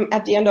think I'm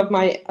at the end of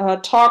my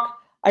talk.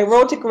 I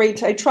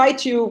tried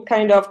to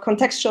kind of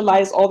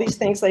contextualize all these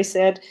things I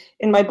said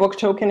in my book,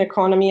 Token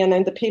Economy, and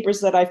in the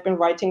papers that I've been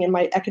writing in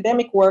my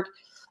academic work.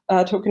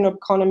 Token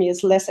Economy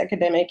is less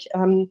academic.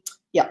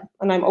 Yeah,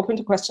 and I'm open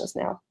to questions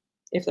now,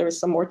 if there is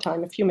some more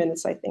time, a few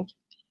minutes, I think.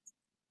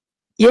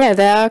 Yeah,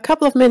 there are a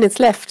couple of minutes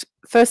left.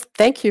 First,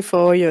 thank you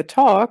for your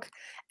talk.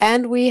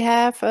 And we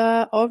have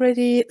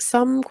already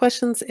some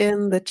questions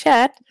in the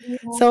chat,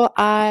 so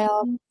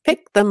I'll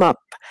pick them up.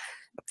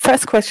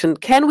 First question,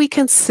 can we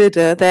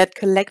consider that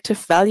collective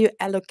value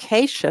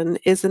allocation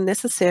is a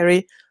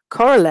necessary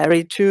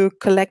corollary to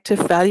collective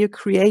value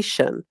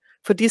creation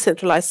for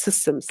decentralized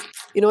systems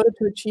in order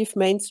to achieve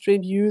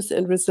mainstream use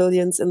and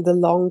resilience in the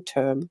long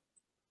term?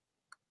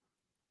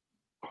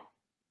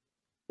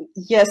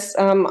 Yes,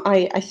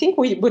 I think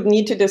we would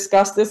need to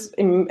discuss this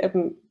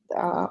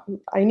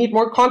I need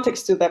more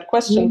context to that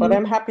question, but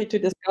I'm happy to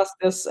discuss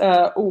this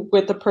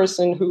with the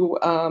person who,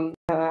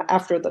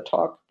 after the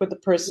talk, with the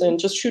person.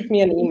 Just shoot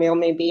me an email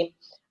maybe,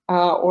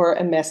 or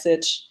a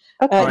message.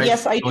 Okay.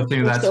 Yes, I do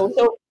think so.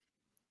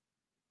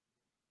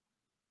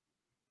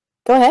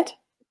 Go ahead.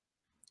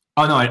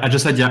 Oh, no, I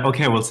just said, yeah,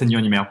 okay, we'll send you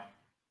an email.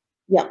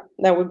 Yeah,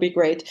 that would be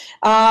great.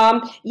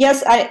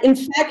 Yes, in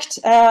fact,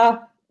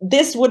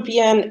 this would be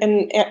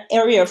an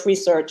area of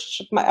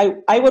research.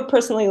 I would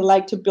personally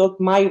like to build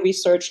my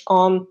research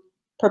on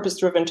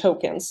purpose-driven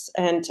tokens,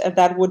 and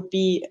that would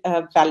be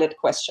a valid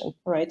question,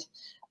 right?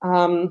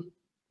 Yeah.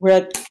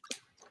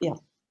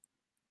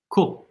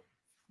 Cool.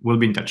 We'll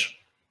be in touch.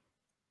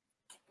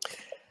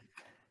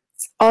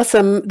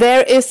 Awesome.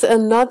 There is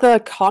another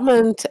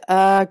comment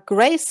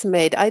Grace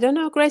made. I don't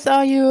know, Grace,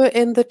 are you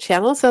in the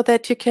channel so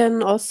that you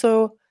can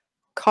also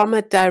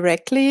comment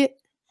directly?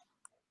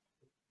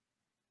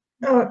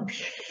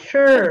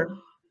 Sure.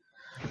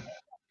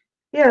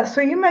 Yeah,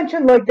 so you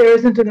mentioned like there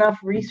isn't enough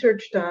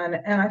research done,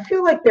 and I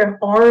feel like there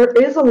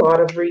is a lot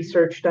of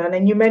research done,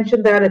 and you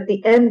mentioned that at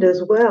the end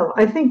as well.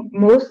 I think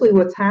mostly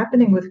what's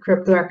happening with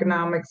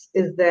cryptoeconomics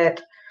is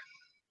that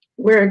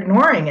we're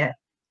ignoring it.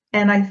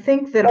 And I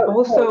think that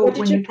also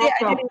when you talk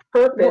about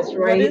purpose,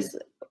 right?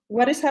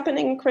 What is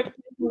happening in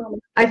cryptoeconomics?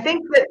 I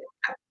think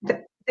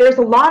that there's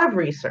a lot of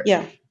research.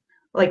 Yeah.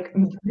 Like,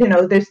 you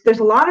know, there's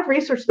a lot of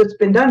research that's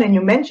been done, and you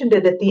mentioned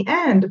it at the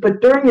end,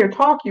 but during your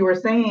talk you were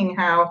saying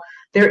how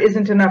there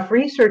isn't enough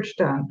research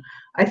done.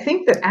 I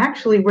think that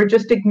actually we're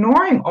just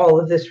ignoring all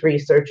of this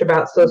research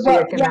about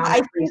socioeconomic yeah,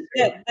 I think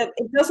that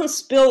it doesn't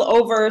spill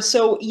over.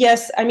 So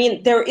yes, I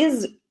mean,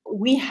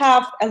 we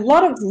have a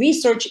lot of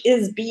research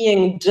is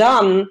being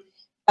done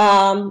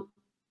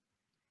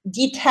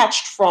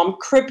detached from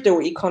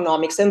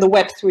cryptoeconomics and the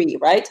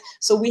Web3, right?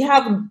 So we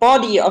have a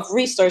body of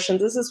research, and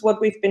this is what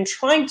we've been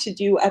trying to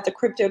do at the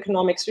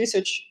Cryptoeconomics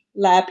Research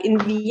Lab in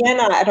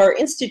Vienna at our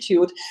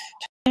institute,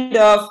 to kind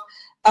of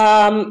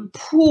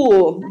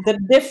pool the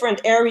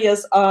different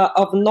areas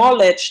of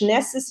knowledge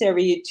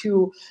necessary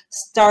to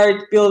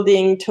start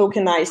building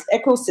tokenized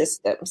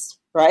ecosystems.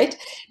 Right?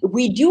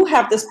 We do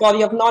have this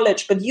body of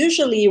knowledge, but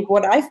usually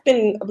what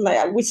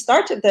we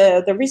started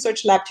the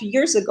research lab 2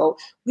 years ago.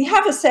 We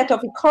have a set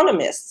of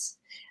economists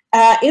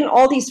in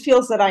all these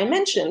fields that I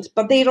mentioned,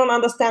 but they don't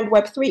understand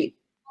Web3.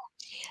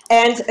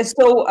 And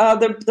so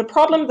the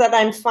problem that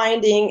I'm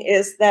finding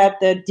is that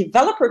the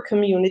developer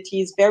community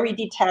is very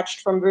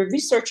detached from the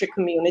researcher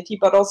community,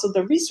 but also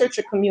the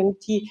researcher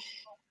community,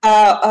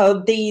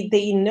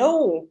 they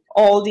know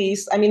all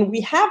these, I mean,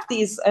 we have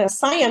these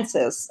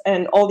sciences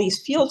and all these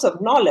fields of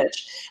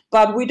knowledge,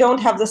 but we don't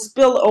have the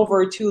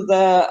spillover to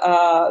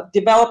the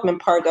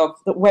development part of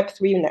the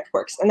Web3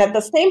 networks. And at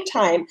the same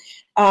time,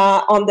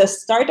 on the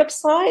startup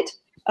side,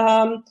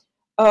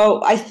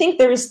 I think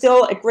there is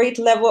still a great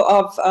level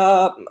of,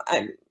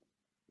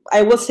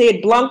 I will say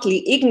it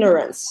bluntly,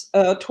 ignorance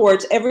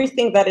towards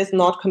everything that is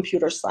not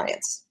computer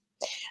science.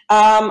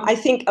 I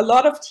think a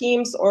lot of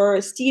teams or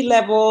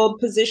C-level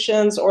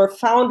positions or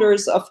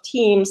founders of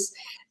teams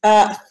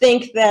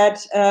think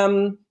that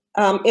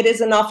it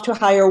is enough to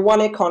hire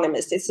one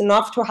economist. It's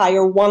enough to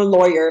hire one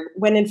lawyer,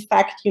 when in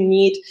fact you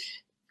need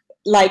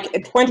like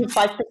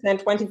 25%,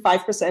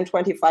 25%,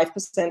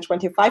 25%,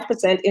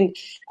 25% in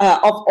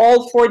of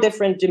all 4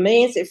 different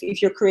domains.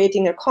 If you're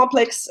creating a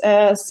complex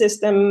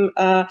system,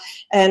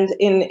 and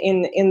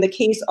in the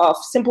case of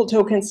simple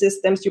token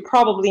systems, you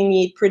probably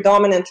need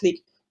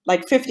predominantly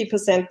like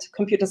 50%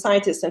 computer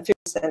scientists and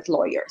 50%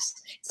 lawyers.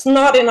 It's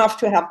not enough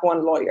to have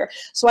one lawyer.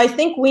 So I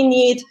think we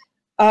need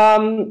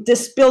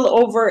this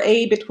spillover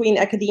between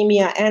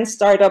academia and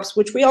startups,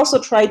 which we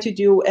also try to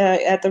do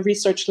at the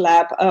research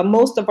lab.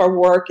 Most of our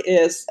work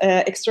is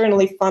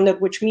externally funded,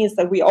 which means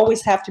that we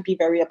always have to be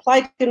very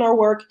applied in our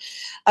work.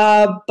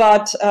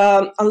 But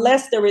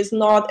unless there is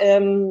not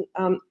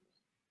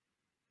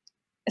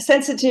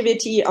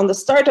sensitivity on the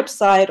startup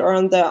side or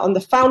on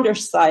the founder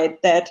side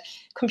that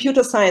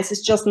computer science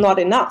is just not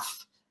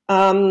enough,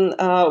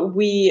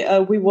 we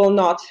will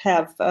not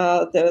have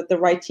the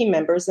right team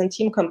members and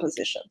team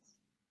composition.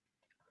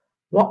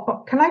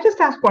 Well, can I just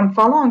ask one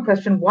follow-on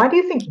question? Why do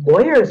you think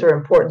lawyers are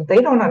important?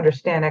 They don't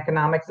understand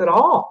economics at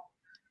all.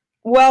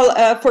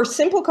 Well, for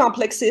simple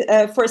token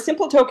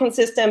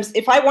systems,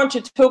 if I want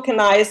to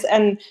tokenize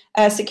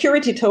a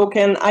security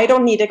token, I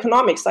don't need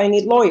economics. I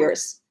need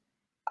lawyers.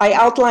 I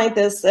outlined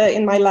this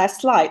in my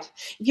last slide.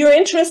 If you're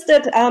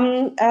interested,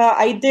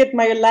 I did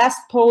my last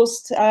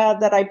post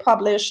that I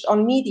published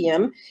on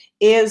Medium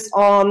is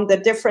on the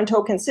different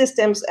token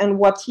systems and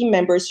what team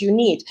members you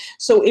need.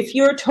 So if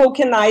you're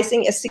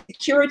tokenizing a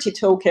security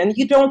token,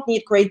 you don't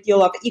need a great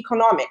deal of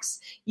economics.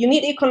 You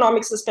need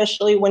economics,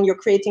 especially when you're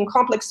creating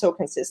complex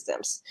token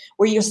systems,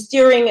 where you're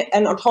steering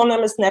an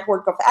autonomous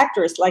network of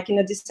actors, like in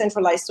a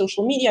decentralized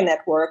social media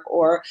network,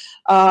 or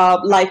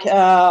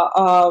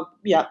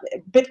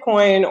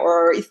Bitcoin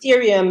or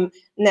Ethereum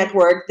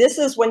network. This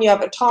is when you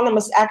have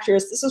autonomous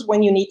actors. This is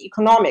when you need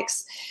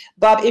economics.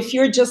 But if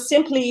you're just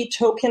simply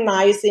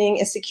tokenizing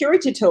a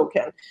security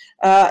token,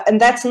 and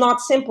that's not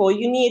simple,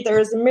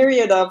 there's a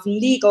myriad of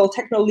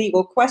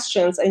techno-legal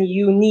questions, and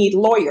you need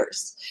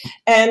lawyers.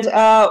 And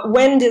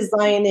when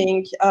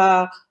designing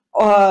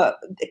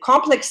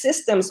complex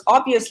systems,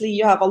 obviously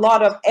you have a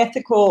lot of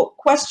ethical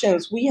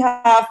questions. We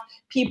have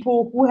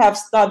people who have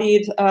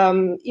studied,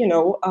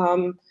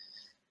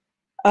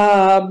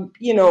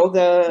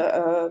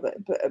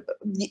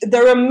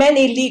 there are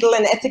many legal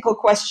and ethical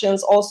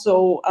questions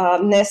also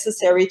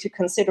necessary to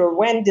consider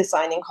when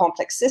designing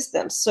complex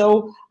systems.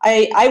 So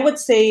I would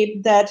say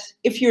that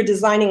if you're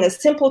designing a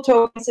simple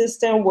token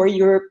system where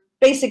you're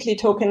basically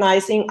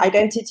tokenizing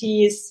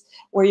identities,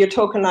 where you're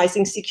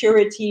tokenizing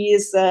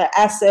securities,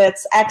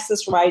 assets,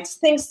 access rights,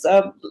 things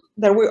that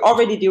we're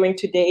already doing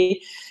today,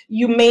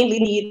 you mainly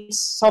need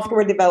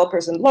software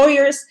developers and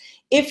lawyers.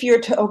 If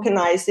you're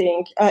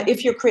tokenizing,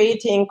 if you're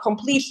creating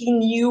completely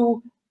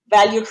new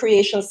value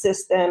creation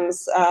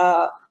systems,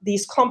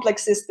 these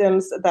complex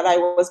systems that I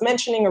was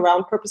mentioning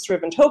around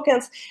purpose-driven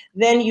tokens,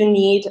 then you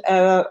need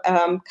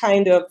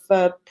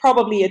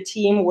probably a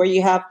team where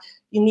you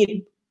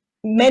need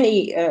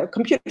many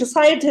computer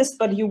scientists,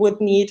 but you would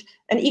need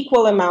an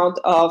equal amount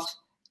of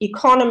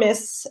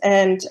economists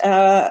and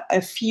a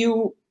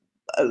few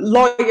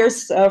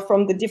lawyers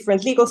from the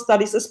different legal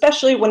studies,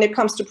 especially when it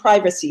comes to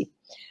privacy.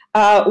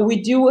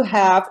 We do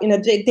have, in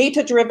a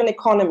data-driven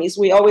economies,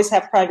 we always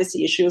have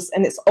privacy issues,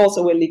 and it's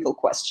also a legal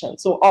question.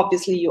 So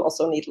obviously you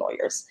also need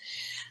lawyers.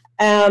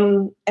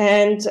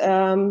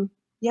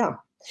 Yeah,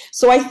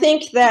 so I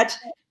think that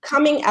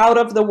coming out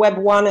of the Web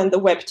 1 and the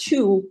Web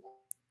 2,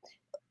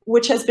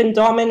 which has been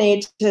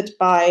dominated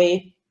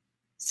by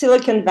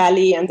Silicon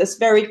Valley and this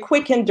very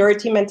quick and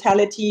dirty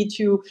mentality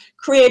to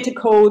create a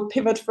code,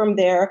 pivot from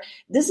there,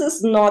 this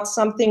is not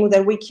something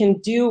that we can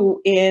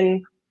do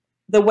in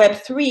the Web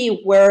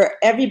 3, where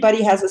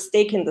everybody has a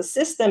stake in the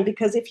system.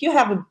 Because if you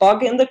have a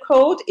bug in the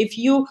code, if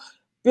you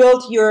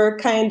build your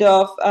kind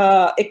of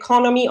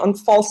economy on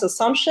false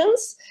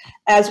assumptions,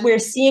 as we're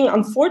seeing,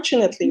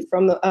 unfortunately,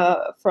 from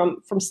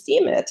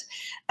Steemit,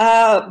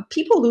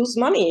 people lose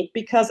money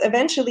because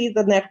eventually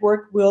the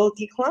network will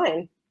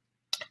decline.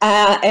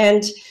 Or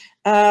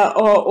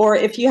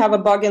if you have a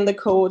bug in the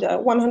code,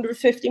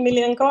 150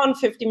 million gone,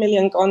 50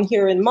 million gone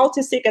here in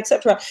multisig,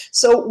 etc.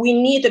 So we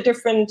need a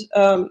different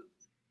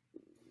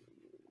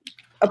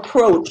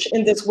approach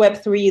in this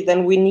Web 3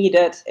 than we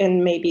needed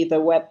in maybe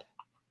the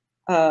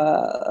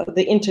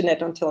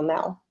internet until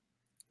now.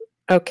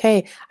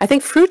 Okay, I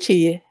think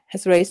Fruity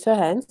has raised her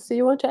hand. So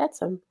you want to add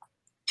some?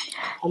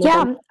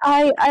 Yeah,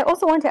 I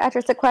also want to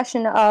address the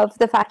question of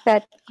the fact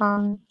that,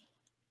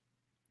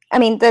 I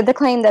mean, the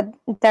claim that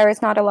there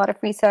is not a lot of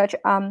research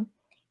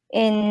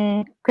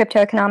in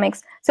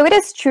cryptoeconomics. So it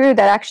is true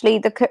that actually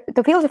the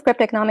field of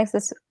cryptoeconomics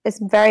is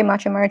very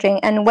much emerging.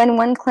 And when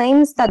one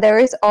claims that there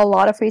is a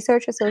lot of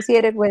research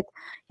associated with,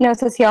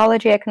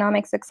 sociology,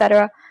 economics,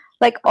 etc.,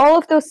 like all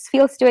of those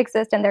fields do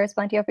exist, and there is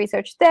plenty of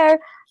research there.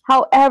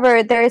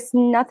 However, there is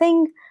not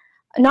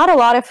a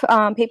lot of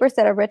papers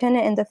that are written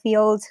in the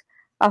field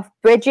of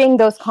bridging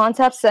those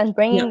concepts and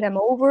bringing them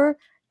over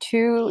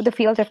to the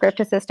field of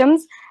crypto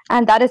systems.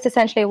 And that is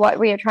essentially what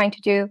we are trying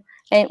to do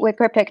with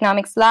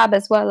Cryptoeconomics Lab,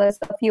 as well as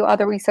a few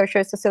other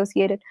researchers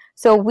associated.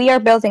 So we are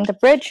building the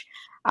bridge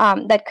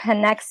that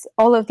connects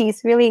all of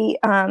these really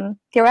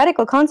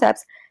theoretical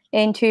concepts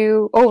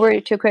over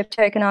to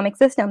cryptoeconomic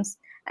systems.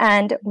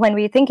 And when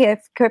we think of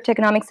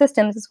cryptoeconomic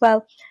systems as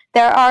well,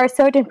 there are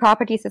certain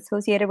properties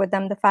associated with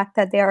them. The fact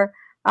that they're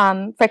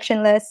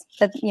frictionless,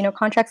 that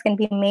contracts can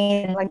be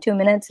made in like 2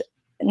 minutes,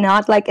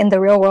 not like in the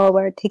real world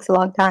where it takes a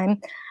long time.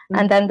 Mm-hmm.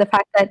 And then the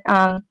fact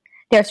that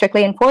they're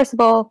strictly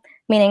enforceable,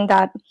 meaning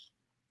that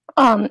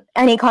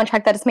any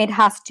contract that is made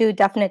has to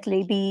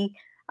definitely be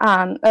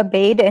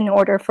obeyed in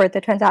order for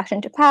the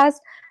transaction to pass.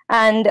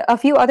 And a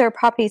few other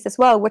properties as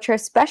well, which are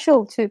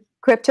special to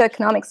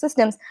cryptoeconomic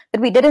systems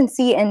that we didn't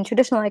see in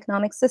traditional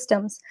economic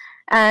systems.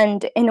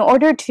 And in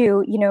order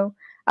to,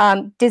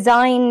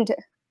 design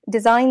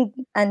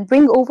and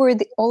bring over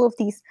all of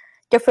these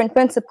different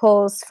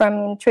principles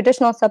from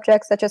traditional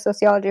subjects such as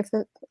sociology,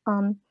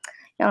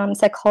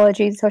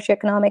 psychology,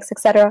 socioeconomics,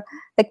 etc.,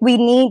 like we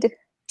need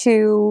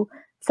to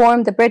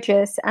form the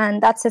bridges,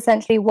 and that's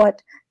essentially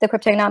what the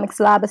Cryptoeconomics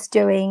Lab is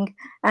doing,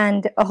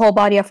 and a whole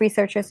body of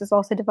researchers is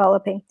also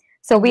developing.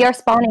 So we are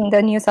spawning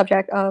the new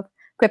subject of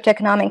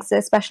cryptoeconomics,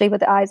 especially with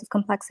the eyes of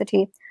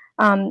complexity.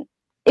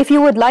 If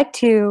you would like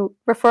to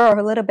refer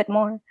a little bit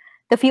more,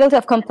 the field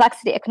of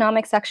complexity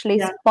economics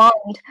actually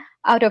spawned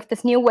out of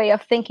this new way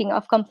of thinking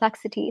of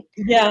complexity.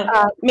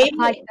 Maybe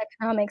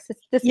economics.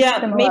 Maybe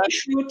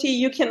Shruti,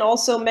 you can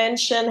also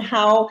mention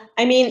how,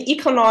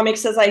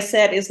 economics, as I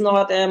said, is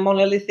not a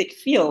monolithic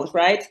field,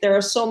 right? There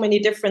are so many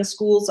different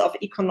schools of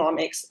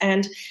economics,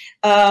 and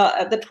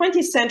the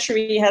 20th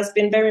century has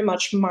been very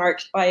much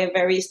marked by a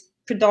very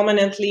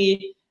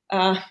predominantly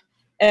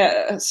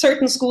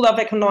certain school of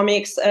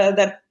economics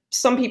that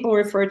some people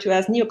refer to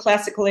as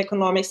neoclassical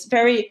economics,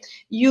 very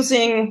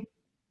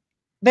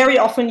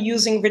often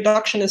using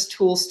reductionist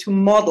tools to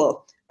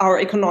model our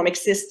economic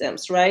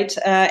systems, right?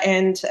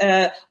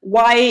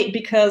 Why?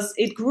 Because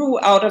it grew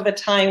out of a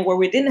time where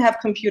we didn't have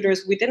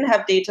computers, we didn't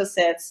have data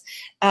sets.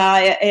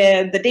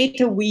 The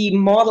data we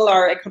model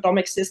our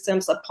economic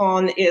systems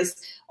upon is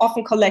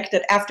often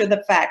collected after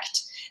the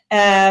fact.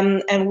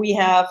 And we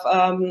have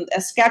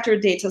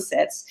scattered data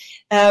sets.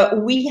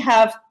 We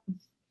have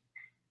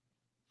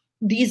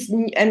these,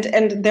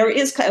 and there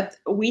is,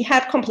 we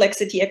had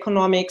complexity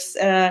economics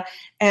and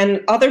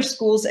other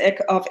schools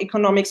of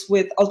economics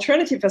with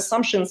alternative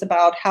assumptions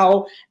about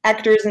how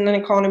actors in an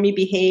economy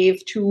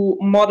behave to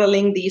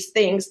modeling these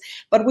things,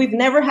 but we've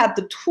never had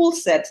the tool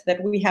set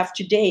that we have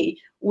today,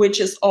 which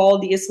is all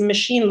these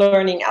machine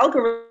learning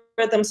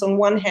algorithms on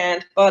one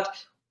hand, but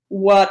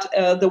what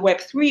the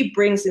Web3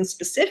 brings in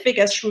specific,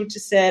 as Shruti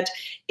said,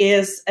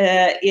 is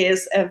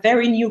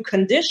very new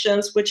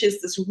conditions, which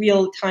is this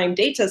real-time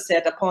data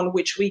set upon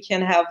which we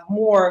can have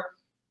more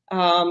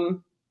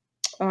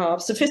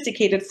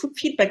sophisticated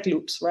feedback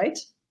loops, right?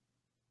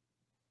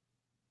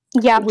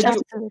 Yeah,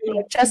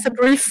 just a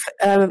brief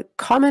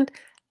comment.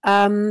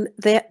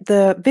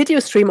 The video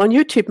stream on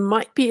YouTube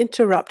might be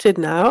interrupted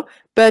now,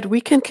 but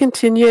we can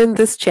continue in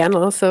this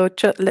channel. So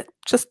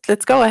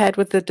let's go ahead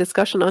with the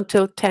discussion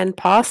until 10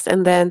 past,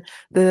 and then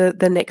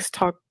the next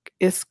talk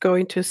is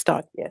going to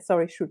start. Yeah,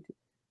 sorry, shoot.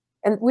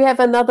 And we have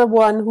another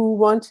one who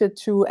wanted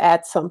to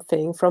add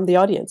something from the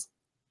audience.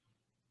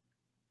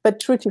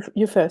 But Shruti,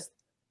 you first.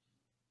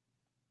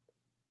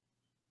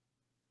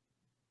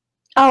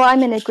 Oh,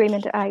 I'm in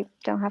agreement. I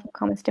don't have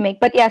comments to make.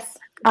 But yes,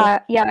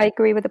 yeah, I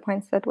agree with the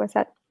points that were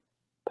said.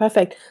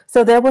 Perfect.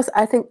 So there was,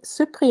 I think,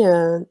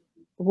 Cyprien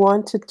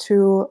wanted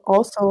to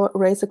also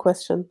raise a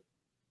question.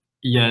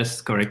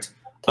 Yes, correct.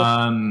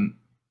 Okay.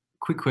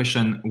 Quick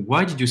question.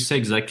 Why did you say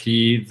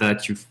exactly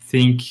that you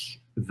think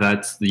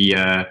that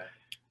the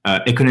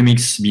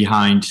economics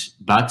behind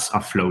BATs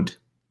are flawed?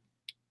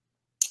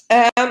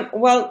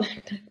 Well,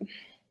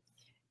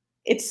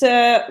 it's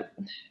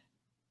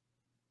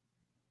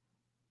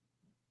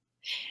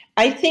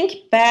I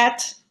think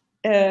BAT,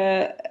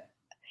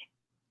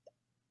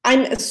 I'm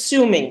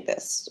assuming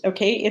this,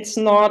 okay? It's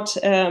not,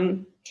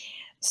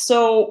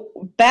 so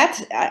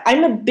BAT,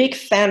 I'm a big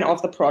fan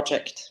of the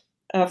project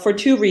for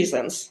two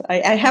reasons.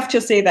 I have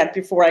to say that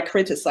before I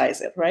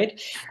criticize it,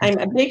 right? I'm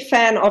a big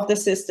fan of the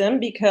system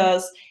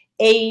because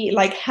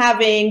like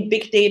having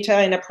big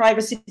data in a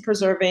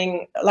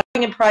privacy-preserving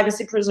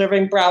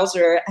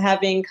browser,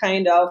 having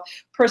kind of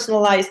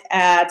personalized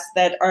ads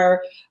that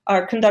are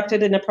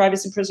conducted in a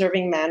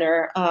privacy-preserving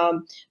manner,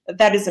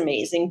 that is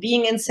amazing.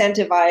 Being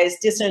incentivized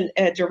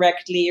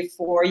directly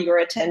for your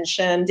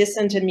attention,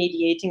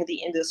 disintermediating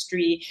the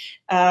industry,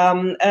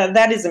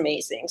 that is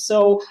amazing.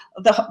 So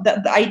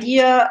the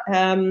idea,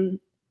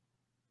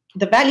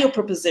 the value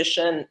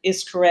proposition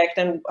is correct,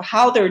 and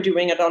how they're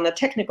doing it on a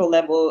technical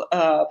level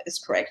is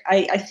correct.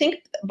 I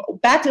think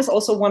BAT is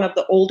also one of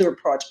the older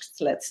projects,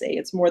 let's say.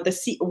 It's more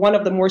one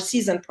of the more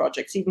seasoned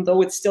projects, even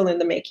though it's still in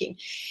the making.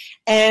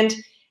 And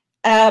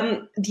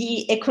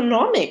the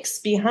economics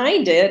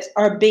behind it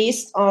are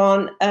based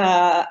on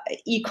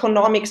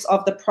economics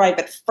of the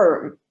private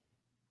firm.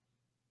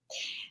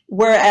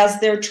 Whereas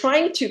they're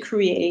trying to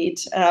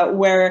create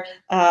where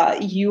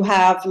you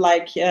have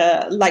like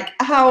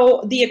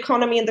how the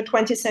economy in the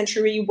 20th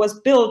century was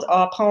built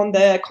upon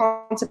the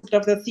concept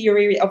of the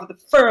theory of the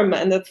firm,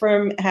 and the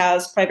firm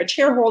has private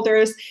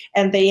shareholders,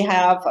 and they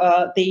have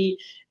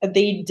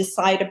they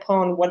decide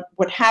upon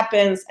what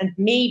happens, and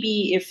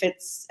maybe if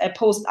it's a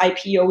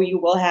post-IPO, you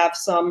will have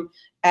some,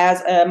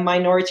 as a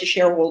minority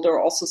shareholder,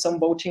 also some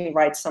voting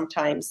rights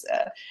sometimes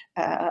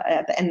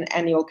at an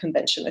annual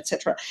convention,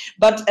 etc.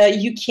 But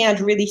you can't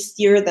really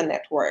steer the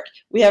network.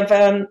 We have,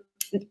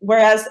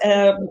 whereas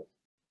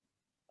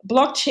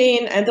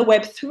blockchain and the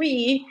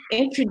Web3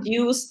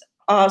 introduced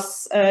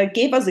us,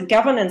 gave us a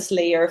governance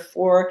layer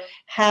for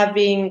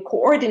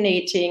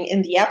coordinating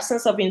in the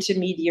absence of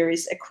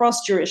intermediaries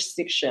across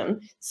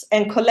jurisdictions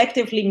and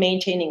collectively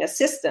maintaining a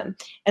system.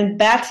 And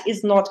that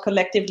is not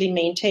collectively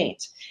maintained.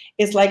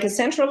 It's like a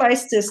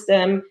centralized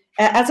system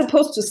as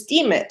opposed to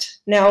Steemit.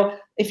 Now,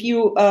 if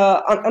you,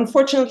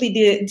 unfortunately,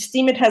 the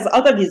Steemit has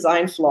other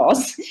design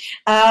flaws,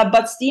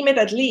 but Steemit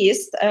at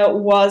least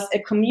was a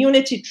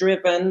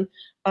community-driven,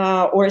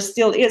 or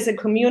still is a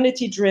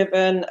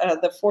community-driven,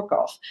 the fork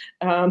off,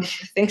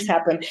 things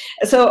happen.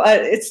 So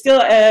it's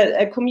still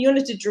a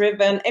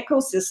community-driven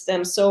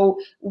ecosystem. So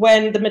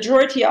when the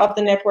majority of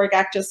the network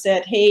actors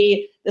said,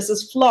 hey, this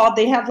is flawed,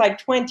 they had like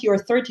 20 or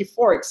 30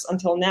 forks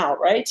until now,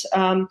 right?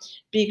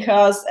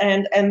 Because,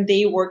 and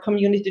they were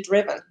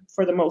community-driven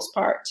for the most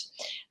part.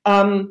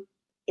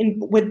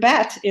 With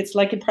BAT, it's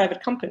like a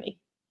private company.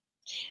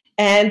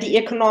 And the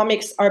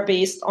economics are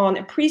based on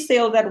a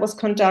pre-sale that was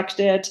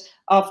conducted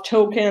of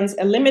tokens,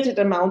 a limited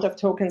amount of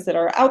tokens that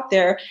are out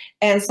there,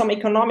 and some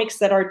economics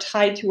that are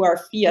tied to our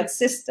fiat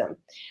system.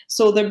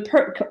 So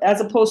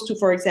as opposed to,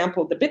 for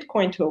example, the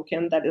Bitcoin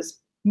token that is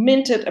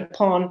minted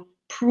upon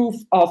proof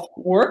of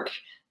work,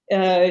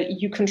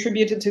 you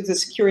contributed to the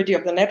security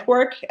of the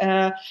network,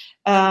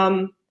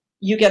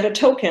 you get a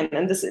token,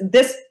 and this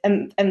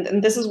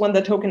is when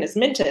the token is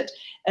minted,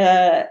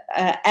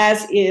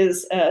 as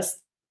is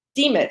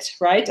Steemit,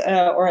 right?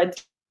 Or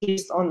at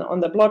least on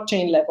the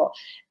blockchain level,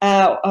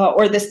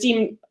 or the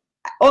Steem,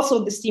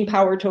 also the Steem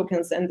Power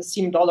tokens and the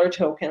Steem Dollar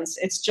tokens.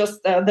 It's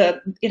just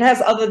it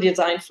has other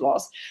design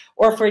flaws.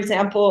 Or for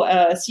example,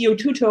 a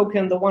CO2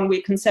 token, the one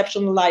we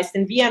conceptualized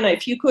in Vienna,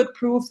 if you could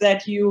prove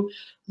that you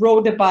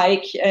rode a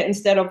bike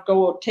instead of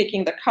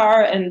taking the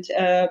car, and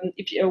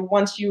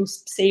once you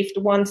saved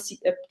 1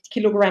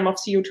 kilogram of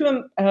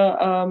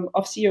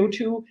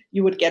CO2,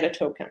 you would get a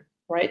token.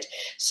 Right?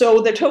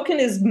 So the token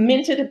is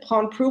minted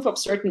upon proof of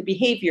certain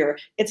behavior.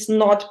 It's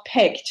not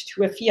pegged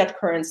to a fiat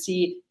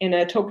currency in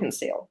a token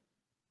sale.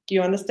 Do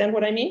you understand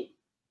what I mean?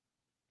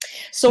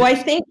 So I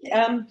think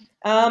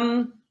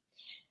the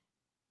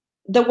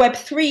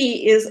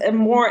Web3 is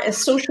more a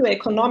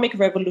socio-economic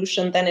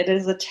revolution than it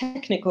is a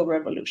technical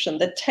revolution.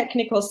 The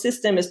technical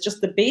system is just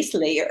the base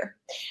layer,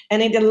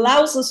 and it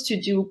allows us to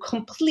do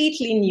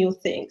completely new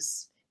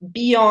things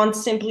beyond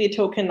simply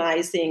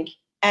tokenizing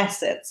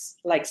assets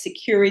like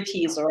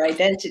securities or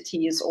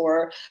identities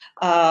or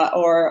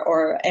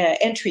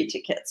entry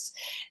tickets,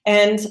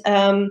 and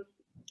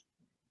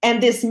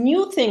this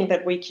new thing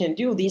that we can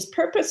do, these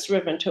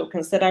purpose-driven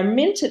tokens that are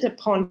minted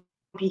upon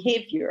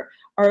behavior,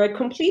 are a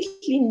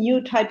completely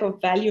new type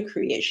of value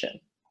creation.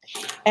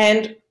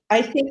 And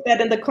I think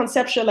that in the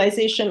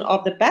conceptualization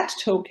of the BAT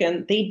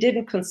token, they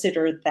didn't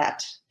consider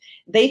that.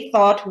 They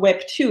thought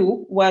Web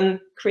 2 when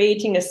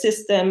creating a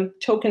system,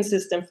 token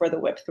system for the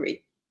Web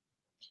 3.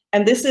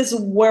 And this is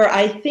where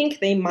I think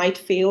they might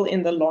fail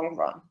in the long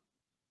run.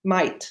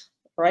 Might,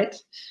 right?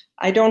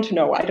 I don't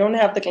know. I don't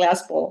have the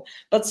glass ball,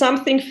 but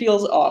something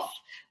feels off.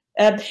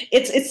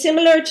 It's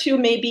similar to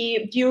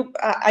maybe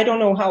I don't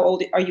know how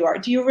old you are.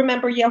 Do you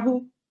remember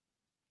Yahoo?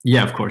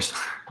 Yeah, of course.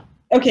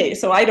 Okay,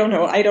 so I don't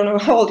know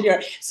how old you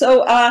are.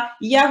 So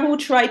Yahoo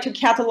tried to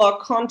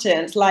catalog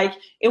content. Like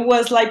it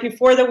was like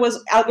before there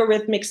was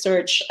algorithmic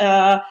search,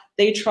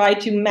 they tried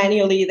to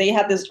manually, they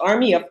had this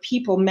army of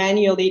people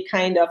manually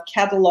kind of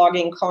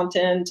cataloging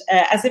content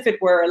as if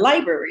it were a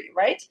library,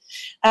 right?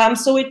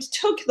 So it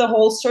took the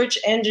whole search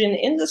engine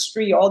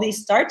industry, all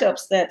these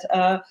startups that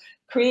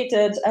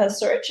created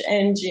search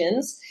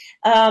engines.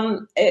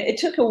 It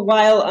took a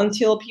while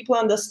until people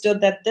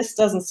understood that this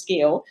doesn't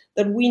scale,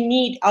 that we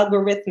need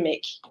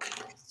algorithmic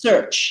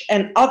search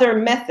and other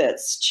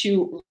methods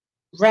to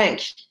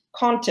rank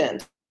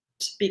content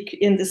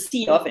in the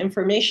sea of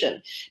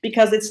information,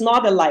 because it's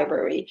not a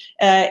library,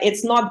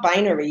 it's not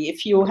binary.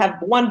 If you have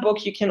one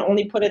book, you can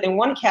only put it in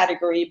one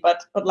category,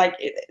 but like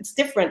it's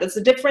different. It's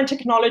a different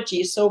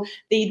technology. So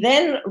they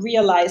then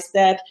realized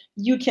that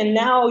you can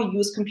now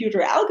use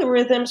computer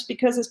algorithms,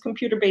 because it's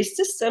computer-based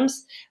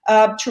systems,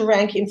 to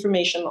rank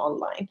information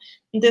online.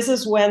 This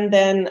is when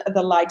then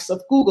the likes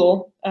of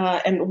Google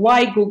and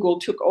why Google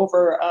took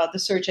over the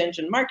search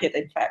engine market,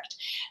 in fact,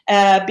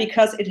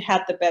 because it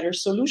had the better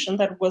solution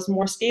that was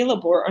more scalable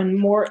and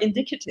more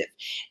indicative.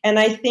 And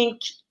I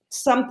think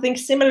something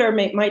similar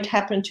might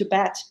happen to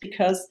BAT,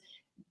 because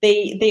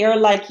they are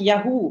like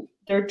Yahoo.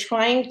 They're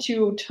trying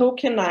to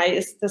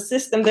tokenize the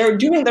system. They're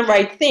doing the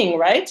right thing,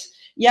 right?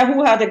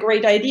 Yahoo had a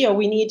great idea.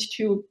 We need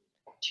to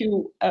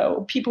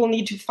people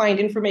need to find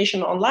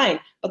information online,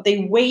 but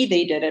the way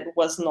they did it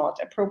was not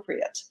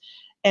appropriate.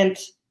 And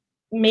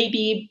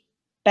maybe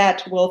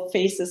BAT will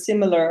face a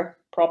similar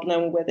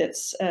problem with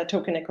its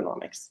token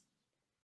economics.